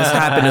 we just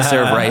happen to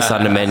serve rice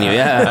on the menu.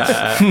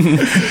 Yeah,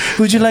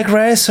 Would you like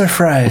rice or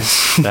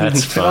fries?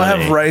 That's funny. I'll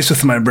have rice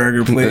with my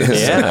burger, please.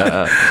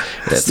 Yeah,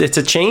 it's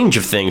a change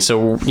of things.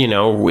 So,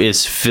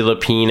 is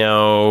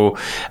Filipino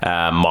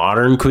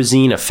modern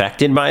cuisine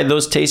affected by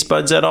those taste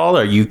buds at all?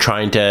 Are you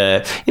trying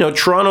to,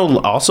 Toronto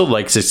also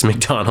likes its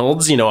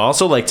McDonald's,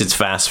 also likes its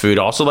fast food,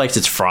 also likes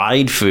its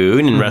fried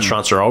food, and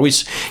restaurants are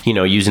always,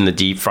 using the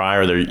deep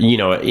fryer. They're,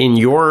 in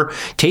your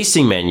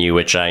tasting menu,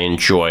 which I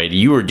enjoyed,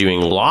 you were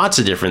doing lots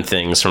of different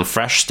things from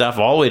fresh stuff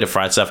all the way to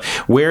fried stuff.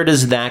 Where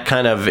does that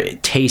kind of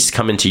taste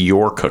come into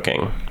your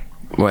cooking?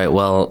 right.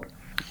 Well,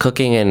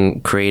 cooking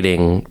and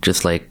creating,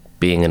 just like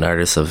being an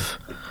artist of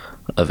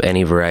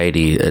any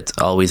variety, it's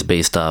always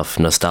based off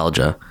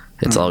nostalgia.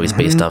 It's always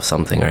based off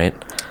something, right?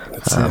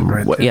 That's it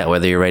right there. Yeah,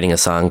 whether you're writing a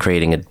song,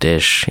 creating a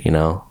dish,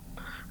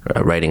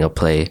 writing a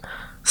play.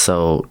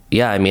 So,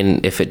 yeah, I mean,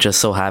 if it just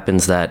so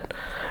happens that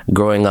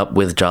growing up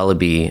with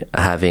Jollibee,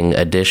 having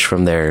a dish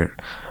from there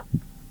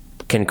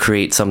can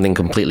create something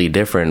completely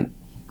different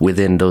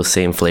within those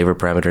same flavor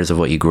parameters of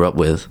what you grew up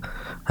with,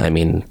 I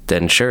mean,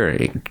 then sure,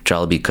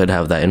 Jollibee could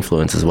have that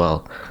influence as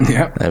well.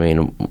 Yeah. I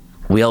mean,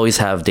 we always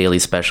have daily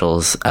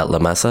specials at La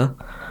Mesa.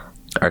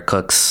 Our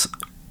cooks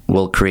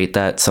will create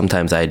that.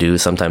 Sometimes I do.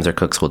 Sometimes our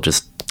cooks they'll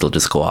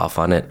just go off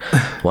on it.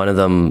 One of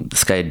them,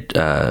 this guy,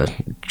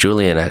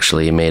 Julian,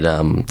 actually made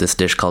this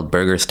dish called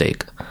burger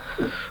steak.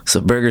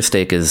 So burger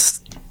steak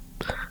it's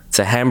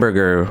a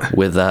hamburger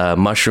with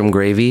mushroom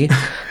gravy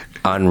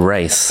on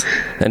rice.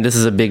 And this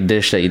is a big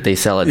dish that they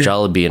sell at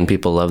Jollibee, and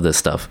people love this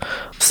stuff.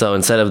 So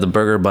instead of the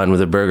burger bun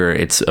with a burger,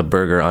 it's a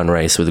burger on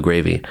rice with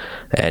gravy.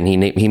 And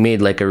he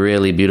made like a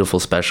really beautiful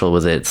special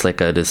with it. It's like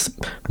this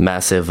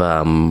massive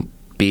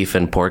beef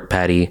and pork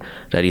patty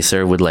that he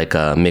served with like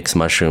mixed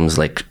mushrooms,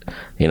 like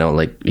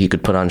you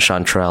could put on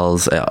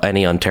chanterelles,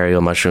 any Ontario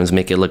mushrooms,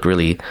 make it look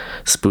really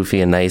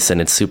spoofy and nice, and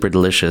it's super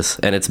delicious.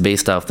 And it's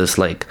based off this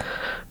like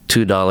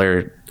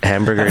 $2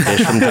 hamburger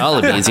dish from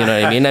Jollibee's, you know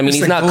what I mean? I mean, It's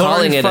he's a not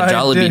calling it a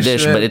Jollibee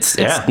dish, yeah. but it's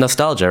Yeah.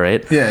 nostalgia,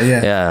 right?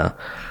 Yeah.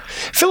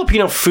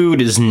 Filipino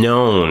food is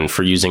known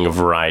for using a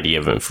variety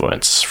of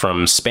influence,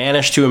 from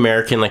Spanish to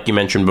American, like you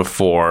mentioned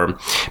before.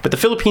 But the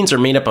Philippines are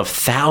made up of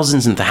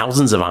thousands and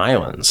thousands of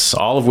islands,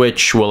 all of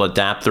which will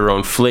adapt their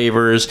own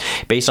flavors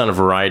based on a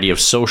variety of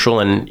social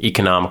and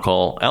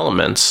economical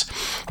elements.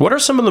 What are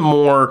some of the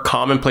more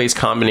commonplace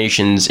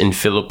combinations in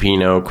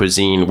Filipino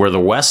cuisine where the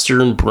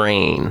Western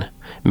brain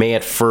may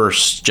at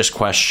first just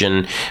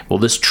question, will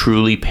this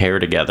truly pair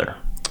together?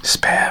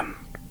 Spam.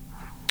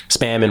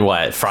 Spam and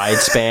what? Fried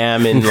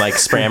spam and like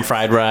spam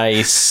fried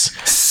rice?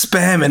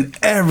 Spam and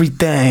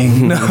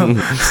everything. No.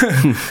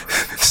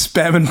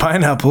 Spam and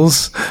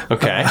pineapples.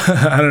 Okay.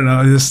 I don't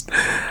know. Just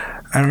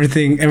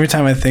everything. Every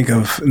time I think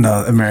of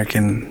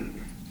American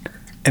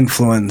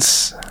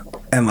influence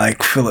and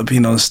like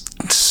Filipinos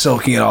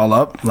soaking it all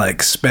up, like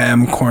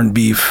spam, corned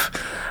beef,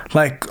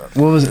 like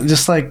what was it?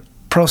 Just like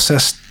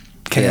processed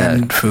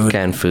canned food.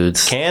 Canned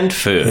foods. Canned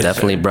food.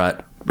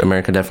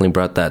 America definitely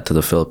brought that to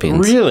the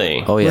Philippines.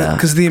 Really? Oh yeah.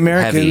 Because the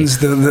Americans,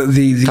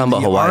 the Talking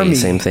about Hawaii, army,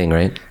 same thing,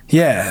 right?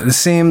 yeah, the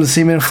same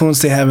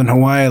influence they have in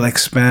Hawaii, like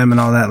spam and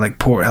all that, like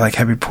pork, like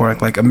heavy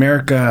pork. Like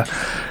America,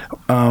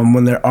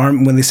 when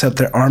they set up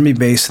their army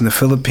base in the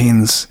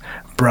Philippines,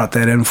 brought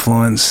that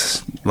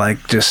influence,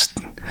 like just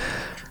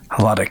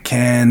a lot of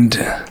canned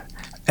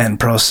and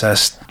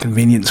processed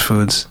convenience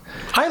foods.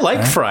 I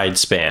like fried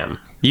spam.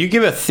 You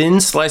give a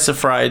thin slice of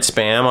fried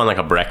spam on like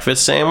a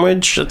breakfast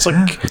sandwich. It's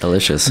like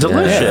Delicious.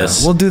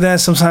 delicious. We'll do that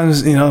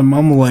sometimes.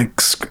 Mom will like,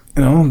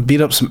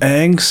 beat up some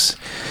eggs,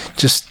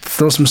 just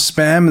throw some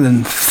spam, and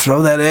then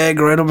throw that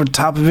egg right over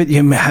top of it.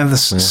 You have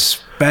this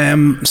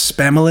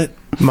spamelet.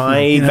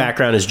 My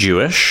background is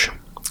Jewish.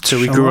 So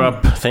we grew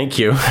up, thank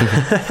you.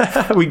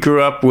 We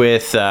grew up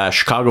with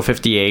Chicago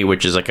 58,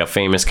 which is like a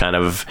famous kind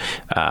of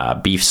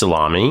beef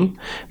salami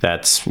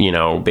that's,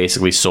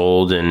 basically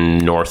sold in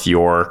North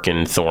York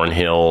and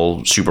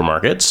Thornhill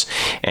supermarkets.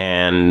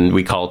 And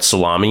we call it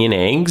salami and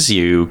eggs.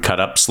 You cut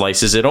up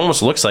slices. It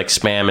almost looks like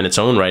spam in its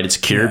own right. It's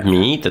cured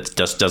meat that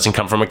just doesn't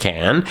come from a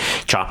can.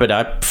 Chop it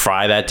up,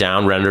 fry that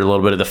down, render a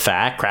little bit of the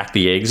fat, crack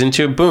the eggs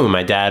into it. Boom.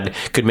 My dad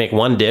could make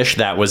one dish.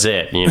 That was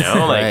it,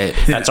 Right.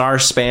 That's our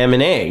spam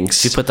and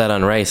eggs. If you put that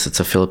on rice, it's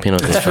a Filipino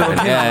dish.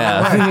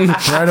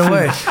 Right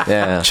away.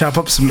 Yeah. Chop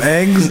up some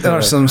eggs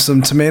or some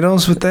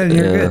tomatoes with that, and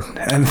you're good.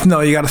 And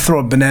no, you got to throw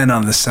a banana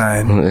on the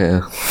side.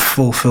 Yeah.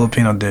 Full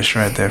Filipino dish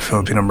right there,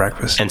 Filipino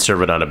breakfast. And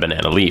serve it on a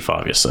banana leaf,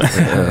 obviously.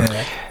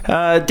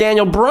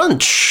 Daniel,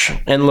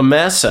 brunch and La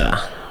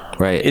Mesa.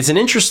 Right. It's an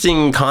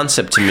interesting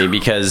concept to me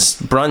because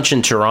brunch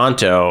in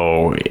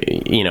Toronto,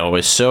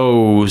 is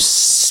so,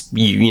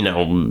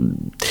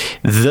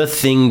 the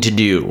thing to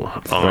do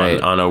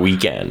on a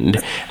weekend.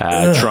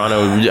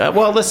 Toronto,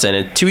 well,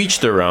 listen, to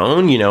each their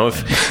own. You know,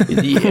 if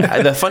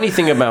the funny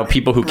thing about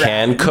people who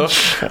can cook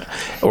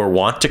or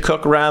want to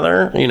cook,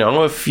 rather, you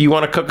know, if you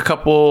want to cook a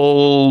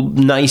couple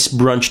nice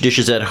brunch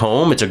dishes at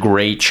home, it's a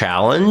great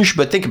challenge.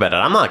 But think about it.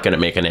 I'm not going to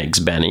make an eggs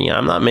Benny.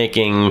 I'm not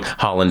making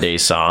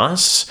hollandaise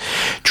sauce.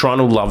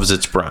 Toronto loves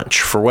its brunch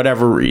for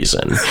whatever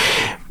reason.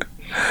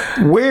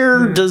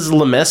 Where does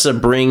La Mesa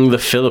bring the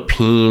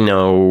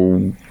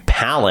Filipino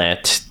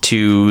palate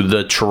to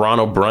the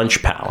Toronto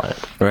brunch palate?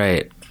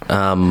 Right.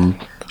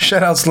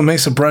 Shout outs La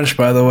Mesa Brunch,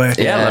 by the way.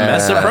 Yeah, La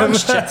Mesa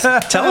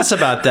Brunch. Tell us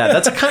about that.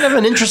 That's a kind of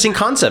an interesting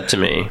concept to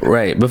me.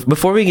 Right.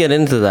 Before we get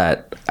into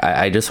that,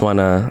 I just want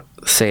to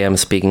say I'm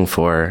speaking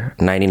for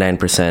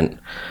 99%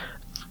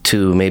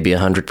 to maybe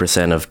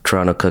 100% of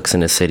Toronto cooks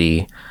in the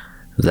city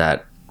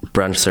that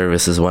brunch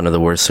service is one of the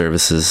worst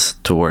services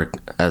to work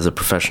as a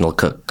professional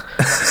cook.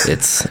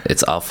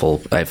 It's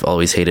awful. I've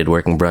always hated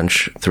working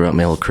brunch throughout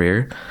my whole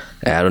career.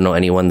 I don't know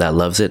anyone that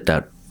loves it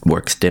that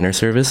works dinner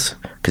service,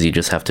 because you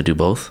just have to do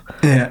both.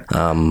 Yeah.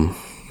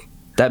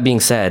 That being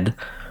said,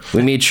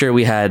 we made sure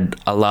we had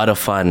a lot of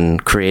fun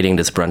creating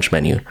this brunch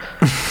menu,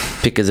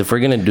 because if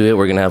we're gonna do it,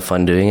 we're gonna have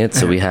fun doing it.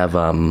 So we have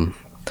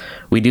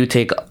we do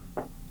take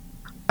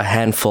a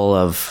handful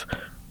of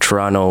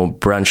Toronto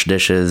brunch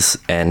dishes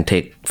and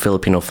take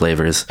Filipino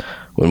flavors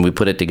when we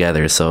put it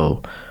together.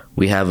 So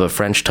we have a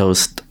French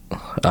toast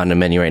on the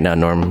menu right now.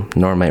 Norm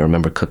might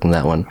remember cooking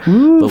that one.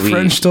 Ooh,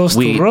 French toast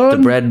to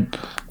run.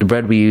 The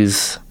bread we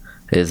use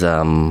is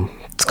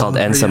it's called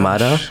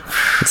ensaimada.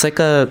 It's like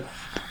a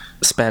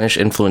Spanish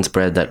influenced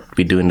bread that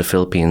we do in the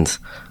Philippines.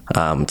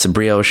 It's a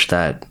brioche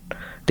that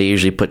they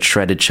usually put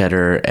shredded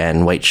cheddar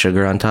and white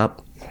sugar on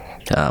top.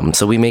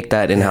 So we make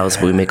that in-house,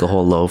 but we make a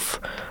whole loaf.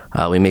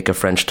 We make a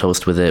French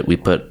toast with it. We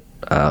put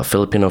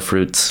Filipino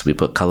fruits. We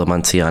put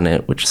calamansi on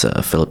it, which is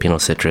a Filipino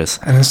citrus.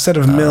 And instead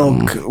of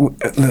milk,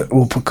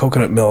 we'll put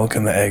coconut milk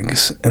in the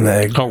eggs.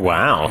 Oh,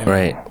 wow.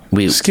 Right.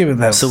 Just give it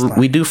that. So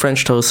we do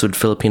French toast with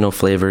Filipino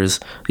flavors.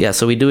 Yeah,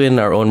 so we do it in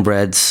our own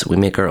breads. We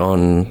make our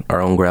own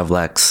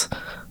gravlax,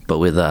 but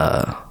with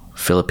a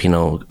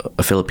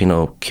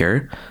Filipino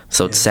cure.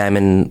 So it's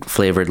salmon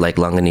flavored like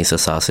longanisa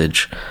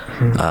sausage.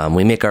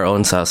 We make our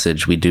own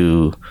sausage. We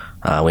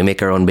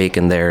make our own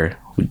bacon there.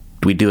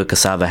 We do a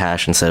cassava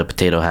hash instead of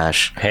potato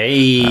hash.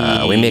 Hey.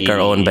 We make our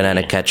own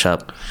banana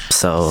ketchup.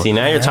 So see,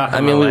 now you're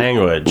talking my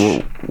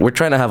language. We're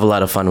trying to have a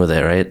lot of fun with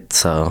it, right?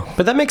 So,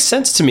 but that makes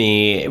sense to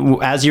me.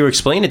 As you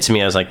explained it to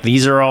me, I was like,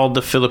 these are all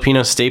the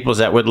Filipino staples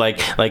that would like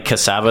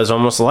cassava is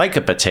almost like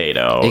a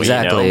potato.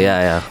 Exactly. You know?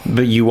 Yeah.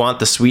 But you want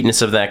the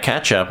sweetness of that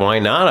ketchup. Why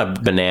not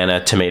a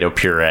banana tomato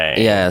puree?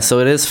 Yeah. So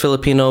it is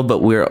Filipino, but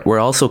we're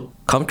also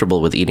comfortable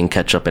with eating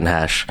ketchup and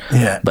hash.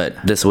 Yeah. But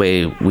this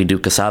way, we do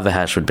cassava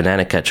hash with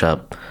banana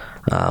ketchup.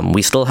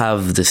 We still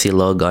have the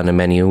silog on the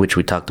menu, which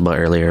we talked about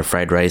earlier,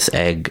 fried rice,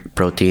 egg,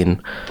 protein.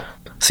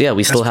 So yeah,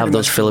 we still have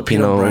those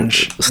Filipino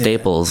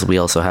staples. Yeah. We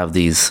also have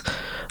these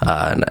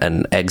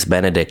an eggs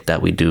Benedict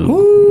that we do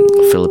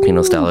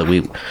Filipino style.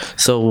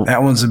 That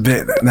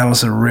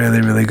was a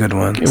really, really good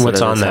one.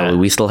 What's on that?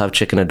 We still have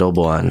chicken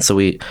adobo on.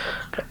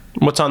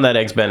 What's on that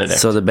eggs Benedict?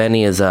 So the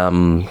Benny is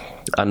on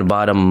the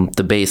bottom.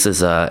 The base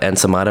is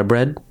ensaimada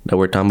bread that we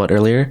were talking about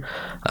earlier.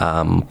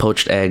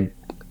 Poached egg.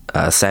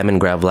 Salmon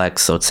gravlax,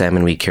 so it's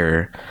salmon we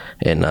cure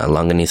in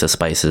longanisa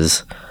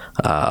spices.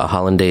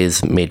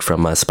 Hollandaise made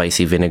from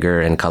spicy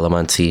vinegar and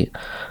calamansi.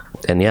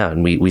 And yeah,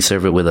 we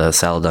serve it with a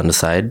salad on the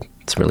side.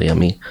 It's really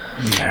yummy.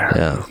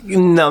 Yeah.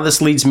 Now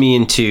this leads me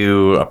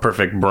into a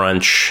perfect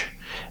brunch,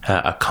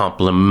 a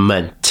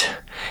compliment.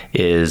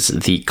 Is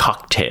the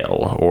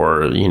cocktail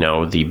or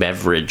the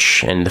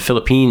beverage, and the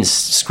Philippines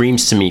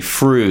screams to me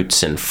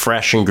fruits and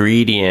fresh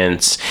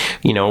ingredients.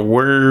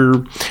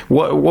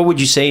 What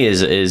would you say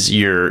is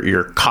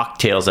your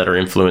cocktails that are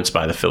influenced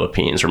by the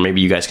Philippines? Or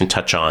maybe you guys can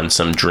touch on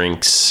some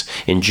drinks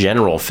in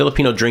general.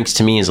 Filipino drinks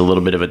to me is a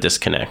little bit of a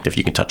disconnect. If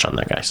you can touch on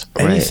that, guys.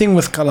 Anything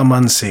with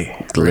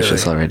calamansi,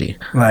 delicious already.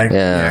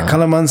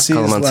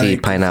 Calamansi is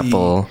like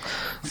pineapple.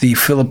 The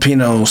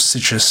Filipino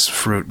citrus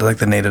fruit, like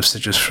the native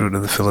citrus fruit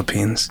of the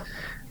Philippines.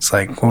 It's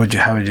like, how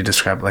would you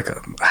describe it? Like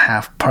a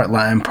half, part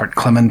lime, part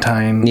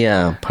clementine?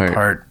 Yeah,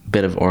 part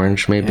bit of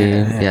orange maybe.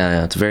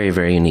 Yeah. It's very,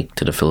 very unique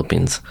to the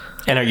Philippines.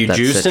 And are you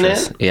juicing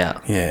it? Yeah.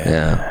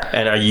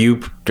 And are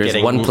you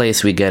There's one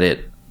place we get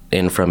it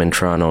in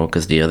Toronto,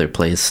 because the other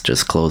place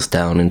just closed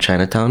down in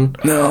Chinatown.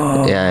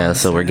 No. Yeah,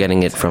 so we're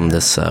getting it from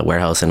this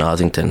warehouse in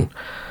Ossington.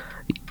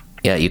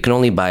 Yeah, you can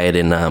only buy it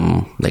in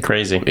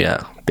crazy.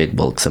 Yeah, big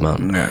bulks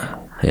amount.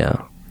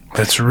 Yeah.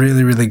 It's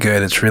really, really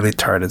good. It's really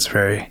tart. It's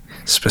very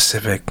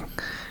specific.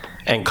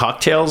 And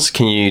cocktails?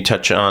 Can you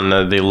touch on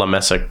the La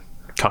Mesa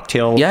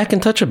cocktail? Yeah, I can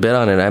touch a bit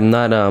on it. I'm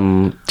not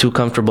too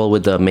comfortable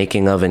with the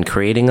making of and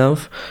creating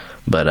of,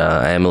 but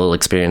I am a little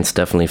experienced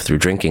definitely through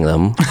drinking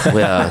them.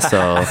 Yeah, so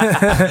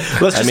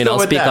I'll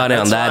speak on it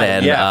on that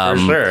end. Yeah, for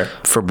sure.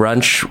 For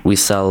brunch, we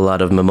sell a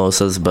lot of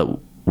mimosas, but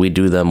we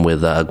do them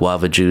with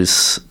guava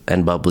juice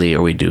and bubbly,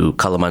 or we do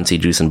calamansi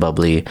juice and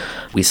bubbly.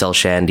 We sell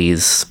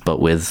shandies,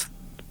 but with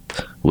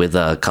with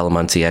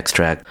calamansi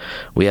extract.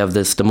 We have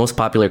the most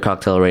popular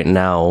cocktail right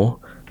now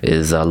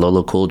is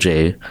Lolo Cool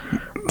J.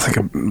 It's like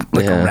a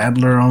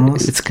Radler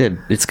almost. It's good.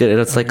 It's good.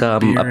 It's like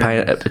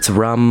it's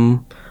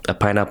rum, a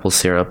pineapple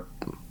syrup,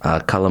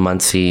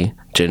 calamansi,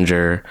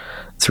 ginger.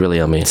 It's really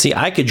yummy. See,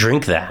 I could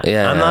drink that.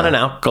 Yeah. I'm not an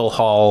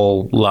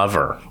alcohol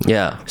lover.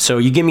 Yeah. So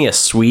you give me a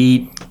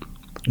sweet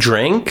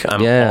drink,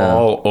 I'm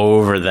all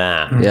over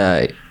that.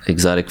 Yeah,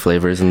 exotic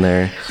flavors in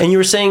there. And you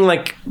were saying,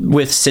 like,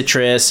 with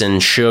citrus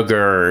and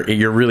sugar,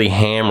 you're really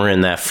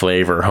hammering that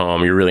flavor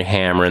home. You're really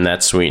hammering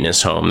that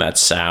sweetness home, that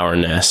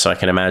sourness. So I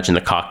can imagine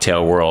the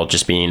cocktail world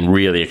just being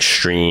really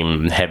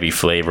extreme, heavy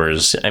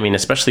flavors. I mean,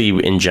 especially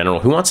in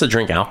general, who wants to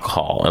drink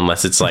alcohol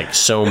unless it's, like,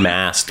 so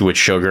masked with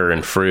sugar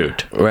and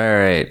fruit?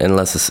 Right.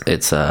 Unless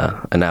it's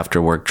an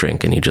after-work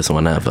drink and you just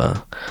want to have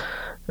a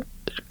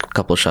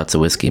couple shots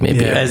of whiskey,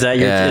 maybe. Yeah. Is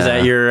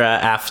that your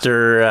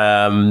after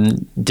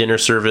dinner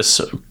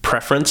service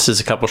preference? Is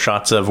a couple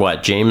shots of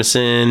what,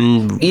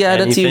 Jameson? Yeah,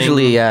 anything? that's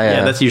usually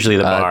yeah. That's usually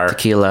the bar.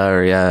 Tequila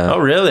or Oh,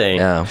 really?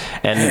 Yeah.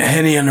 And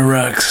Henny on the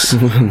rocks.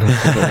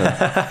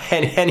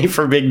 Henny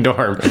for Big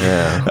Norm.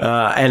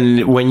 Yeah.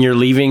 And when you're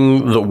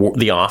leaving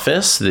the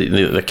office,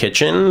 the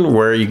kitchen,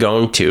 where are you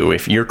going to?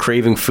 If you're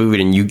craving food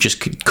and you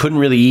just couldn't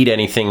really eat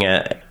anything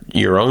at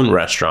your own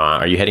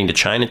restaurant, are you heading to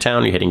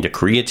Chinatown? Are you heading to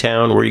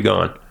Koreatown? Where are you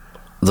going?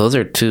 Those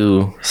are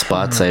two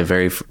spots I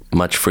very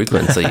much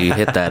frequent. So you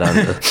hit that on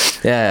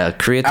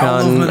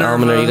Koreatown,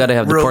 Almaner. You got to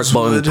have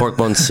the pork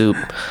bone soup.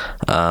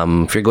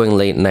 If you're going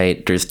late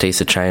night, there's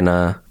Taste of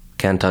China,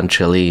 Canton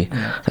Chili.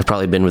 I've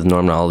probably been with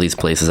Norm to all these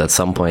places at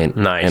some point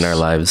in our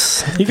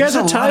lives. You guys There's are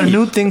a lot of tight.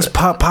 new things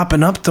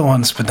popping up though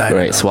on Spadina.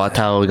 Right,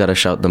 Swatow, we got to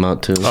shout them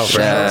out too. Oh, for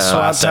yeah.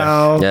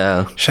 Swatow.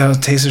 Yeah. Shout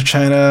out Taste of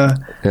China.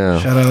 Yeah.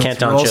 Shout out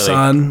Canton Roll Chili.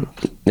 Sun.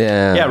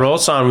 Yeah. Yeah, Roll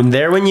San,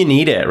 there when you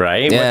need it,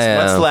 right?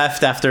 What's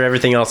left after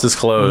everything else is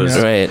closed?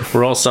 Yeah. Right.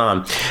 Roll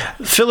San.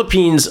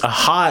 Philippines, a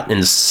hot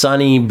and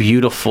sunny,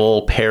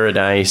 beautiful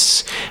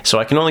paradise. So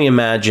I can only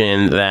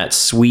imagine that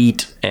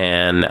sweet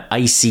and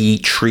icy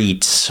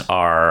treats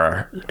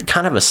are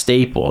kind of a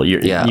staple.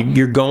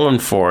 You're going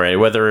for it,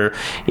 whether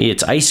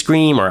it's ice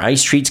cream or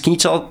ice treats. Can you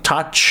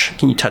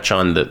touch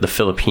on the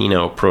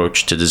Filipino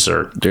approach to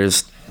dessert?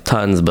 There's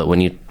tons, but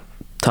when you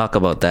talk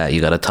about that,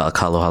 you got to talk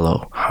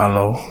halo.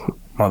 Hello,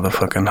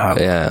 motherfucking halo.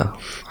 Yeah,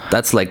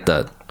 that's like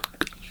the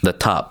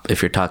top.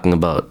 If you're talking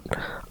about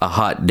a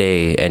hot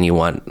day and you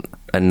want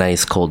a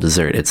nice cold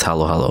dessert, it's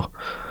halo.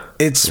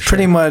 It's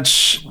pretty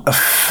much a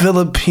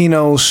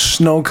Filipino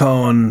snow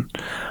cone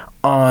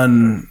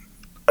on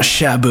a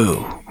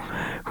shabu,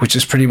 which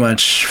is pretty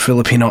much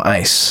Filipino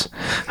ice.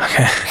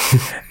 Okay.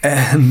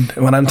 And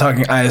when I'm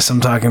talking ice, I'm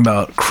talking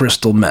about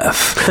crystal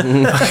meth.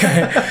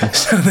 Okay.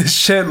 So this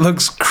shit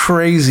looks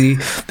crazy.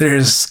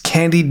 There's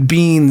candied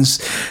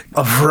beans,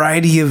 a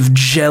variety of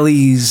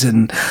jellies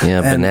and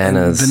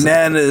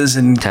bananas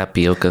and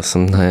tapioca.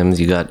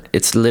 Sometimes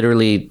it's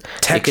literally,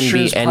 it can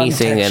be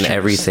anything and textures.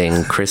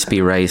 everything.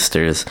 Crispy rice.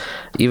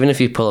 Even if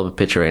you pull up a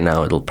picture right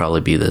now, it'll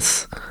probably be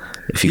this.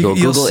 If you go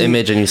Google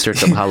image and you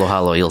search up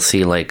halo, you'll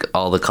see like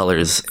all the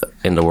colors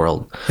in the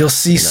world. You'll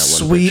see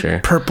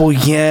sweet purple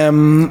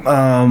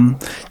yam,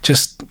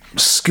 just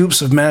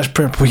scoops of mashed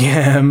purple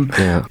yam.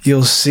 Yeah.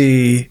 You'll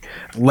see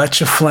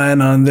leche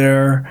flan on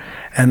there,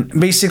 and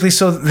basically,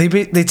 so they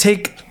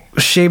take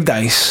shaved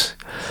ice,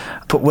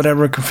 put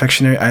whatever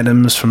confectionery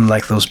items from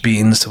like those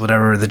beans to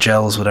whatever the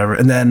gels, whatever,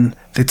 and then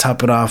they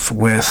top it off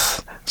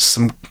with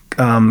some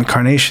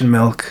carnation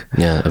milk.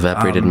 Yeah,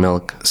 evaporated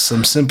milk.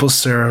 Some simple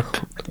syrup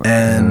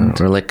and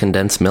or like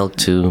condensed milk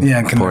too.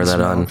 Yeah, pour that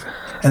milk. on.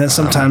 And then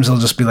sometimes they'll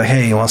just be like,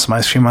 "Hey, you want some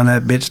ice cream on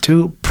that bitch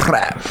too?"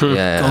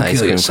 Yeah, ice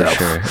cream yourself.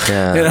 for sure.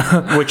 Yeah, You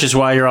know? Which is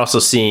why you're also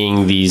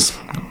seeing these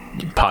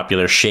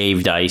popular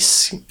shaved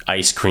ice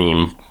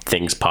cream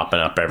things popping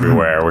up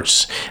everywhere,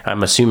 which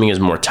I'm assuming is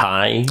more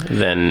Thai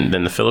than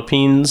the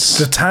Philippines.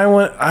 The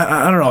Taiwan,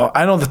 I don't know.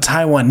 I know the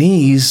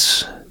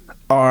Taiwanese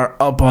are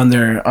up on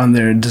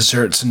their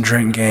desserts and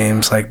drink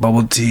games, like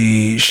bubble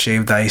tea,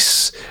 shaved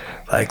ice,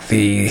 like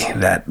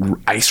that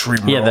ice roll.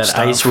 Yeah, that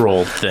stuff. ice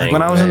roll thing. Like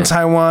when I was in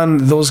Taiwan,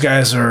 those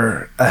guys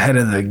are ahead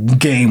of the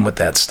game with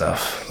that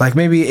stuff. Like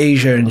maybe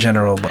Asia in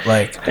general, but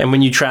like. And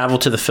when you travel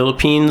to the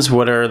Philippines,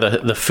 what are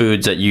the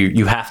foods that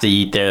you have to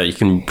eat there that you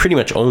can pretty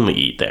much only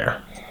eat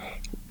there?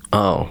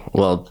 Oh,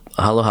 well,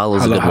 halo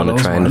is a good one to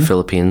try in the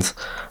Philippines.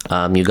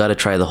 You got to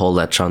try the whole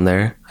lechon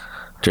there.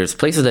 There's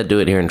places that do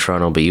it here in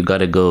Toronto, but you got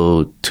to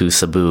go to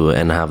Cebu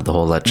and have the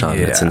whole lechon.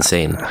 Yeah. It's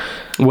insane.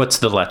 What's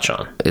the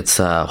lechon? It's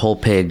a whole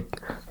pig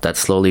that's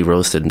slowly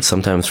roasted,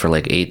 sometimes for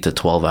like 8 to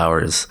 12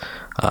 hours.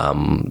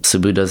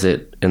 Cebu does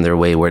it in their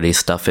way where they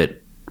stuff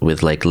it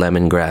with like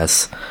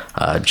lemongrass,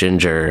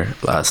 ginger,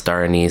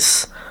 star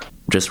anise,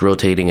 just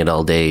rotating it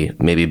all day,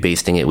 maybe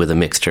basting it with a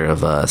mixture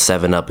of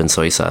 7-Up and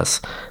soy sauce,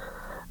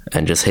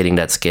 and just hitting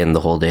that skin the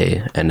whole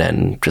day. And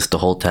then just the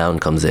whole town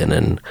comes in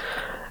and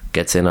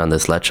gets in on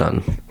this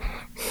lechon.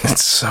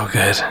 It's so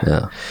good.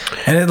 Yeah.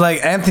 And it,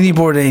 like Anthony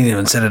Bourdain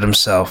even said it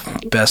himself,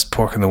 best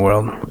pork in the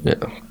world. Yeah.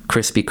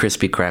 Crispy,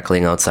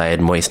 crackling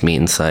outside, moist meat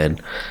inside.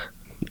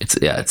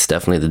 it's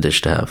definitely the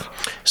dish to have.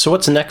 So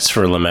what's next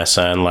for La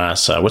Mesa and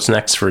Lhasa? What's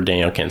next for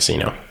Daniel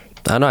Cancino?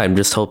 I don't know. I'm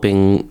just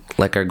hoping,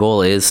 like, our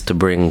goal is to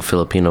bring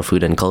Filipino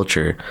food and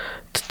culture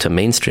to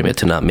mainstream it,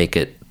 to not make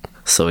it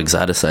so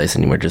exoticized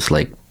anymore, just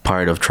like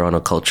part of Toronto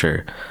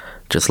culture,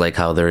 just like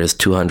how there is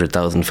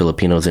 200,000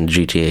 Filipinos in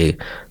GTA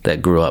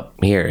that grew up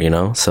here, you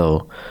know?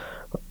 So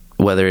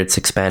whether it's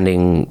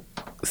expanding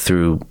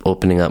through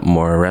opening up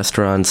more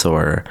restaurants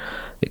or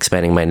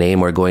expanding my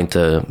name or going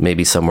to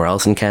maybe somewhere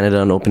else in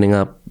Canada and opening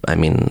up, I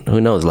mean, who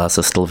knows?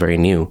 Lasa's still very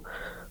new.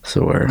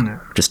 So we're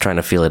just trying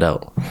to feel it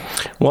out.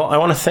 Well, I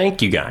want to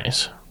thank you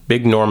guys.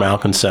 Big Norm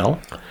Alcancel.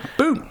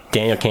 Boom.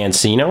 Daniel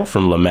Cancino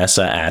from La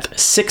Mesa at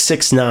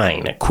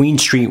 669 Queen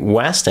Street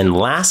West, and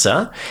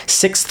Lhasa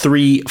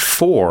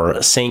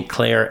 634 St.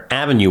 Clair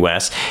Avenue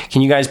West.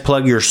 Can you guys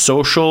plug your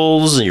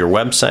socials, your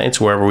websites,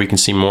 wherever we can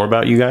see more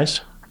about you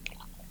guys?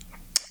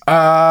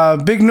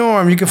 Big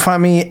Norm. You can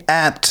find me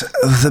at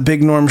The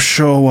Big Norm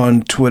Show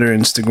on Twitter,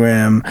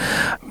 Instagram.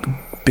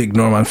 Big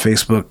Norm on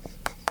Facebook.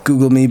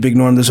 Google me, Big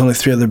Norm. There's only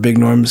 3 other Big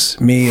Norms.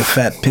 Me, a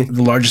fat pig,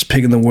 the largest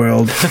pig in the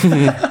world,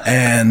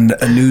 and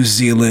a New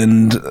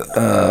Zealand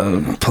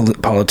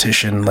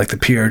politician like the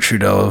Pierre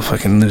Trudeau of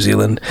fucking New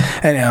Zealand.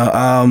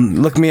 Anyhow,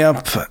 look me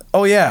up.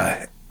 Oh,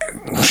 yeah.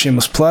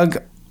 Shameless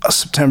plug.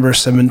 September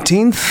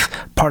 17th,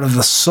 part of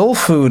the Soul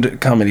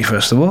Food Comedy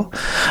Festival.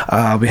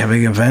 I'll be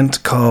having an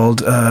event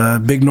called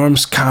Big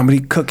Norm's Comedy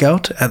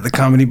Cookout at the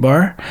Comedy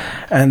Bar.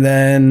 And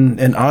then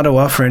in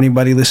Ottawa, for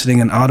anybody listening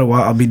in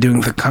Ottawa, I'll be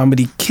doing the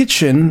Comedy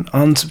Kitchen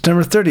on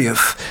September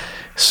 30th.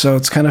 So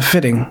it's kind of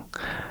fitting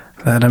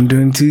that I'm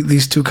doing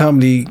these 2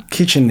 Comedy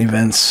Kitchen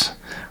events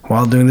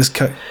while doing this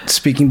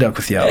Speaking Duck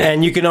with y'all.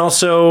 And you can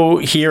also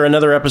hear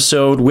another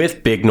episode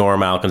with Big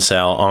Norm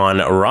Alcancel on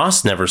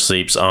Ross Never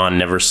Sleeps on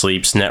Never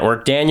Sleeps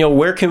Network. Daniel,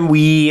 where can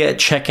we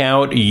check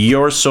out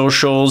your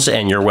socials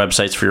and your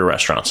websites for your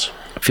restaurants?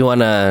 If you want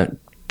to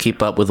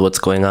keep up with what's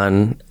going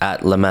on,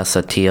 at La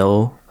Mesa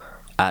Tio,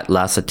 at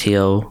Lhasa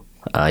Tio,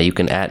 you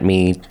can at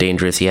me,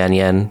 Dangerous Yan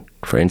Yan,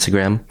 for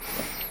Instagram.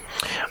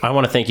 I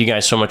want to thank you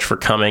guys so much for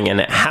coming,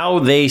 and how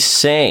they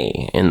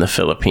say in the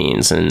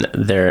Philippines in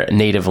their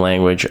native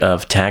language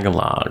of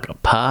Tagalog,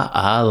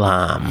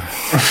 paalam.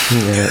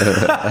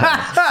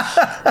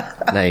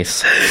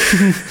 Nice.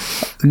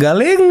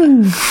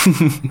 Galing!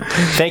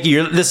 Thank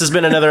you. This has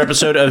been another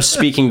episode of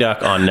Speaking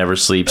Duck on Never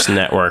Sleeps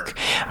Network.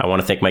 I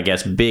want to thank my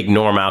guest, Big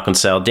Norm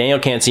Alcancel, Daniel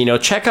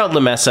Cancino. Check out La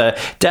Mesa.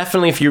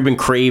 Definitely, if you've been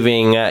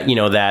craving,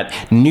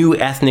 that new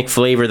ethnic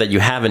flavor that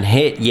you haven't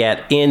hit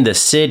yet in the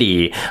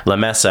city, La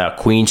Mesa,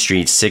 Queen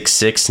Street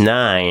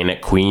 669,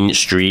 Queen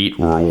Street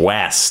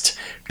West.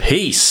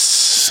 Peace.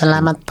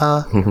 Salamat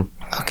po.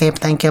 Okay,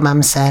 thank you,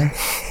 ma'am, sir.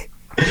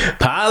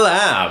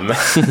 Paalam.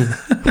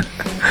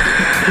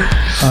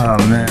 Oh,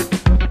 man.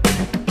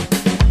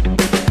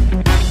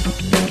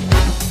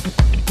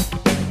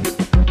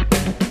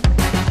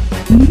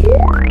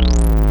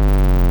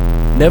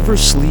 Never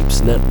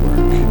Sleeps Network.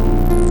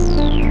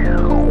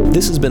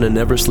 This has been a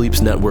Never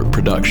Sleeps Network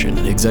production,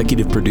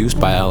 executive produced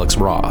by Alex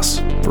Ross.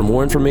 For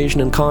more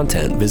information and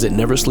content, visit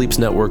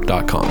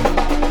neversleepsnetwork.com.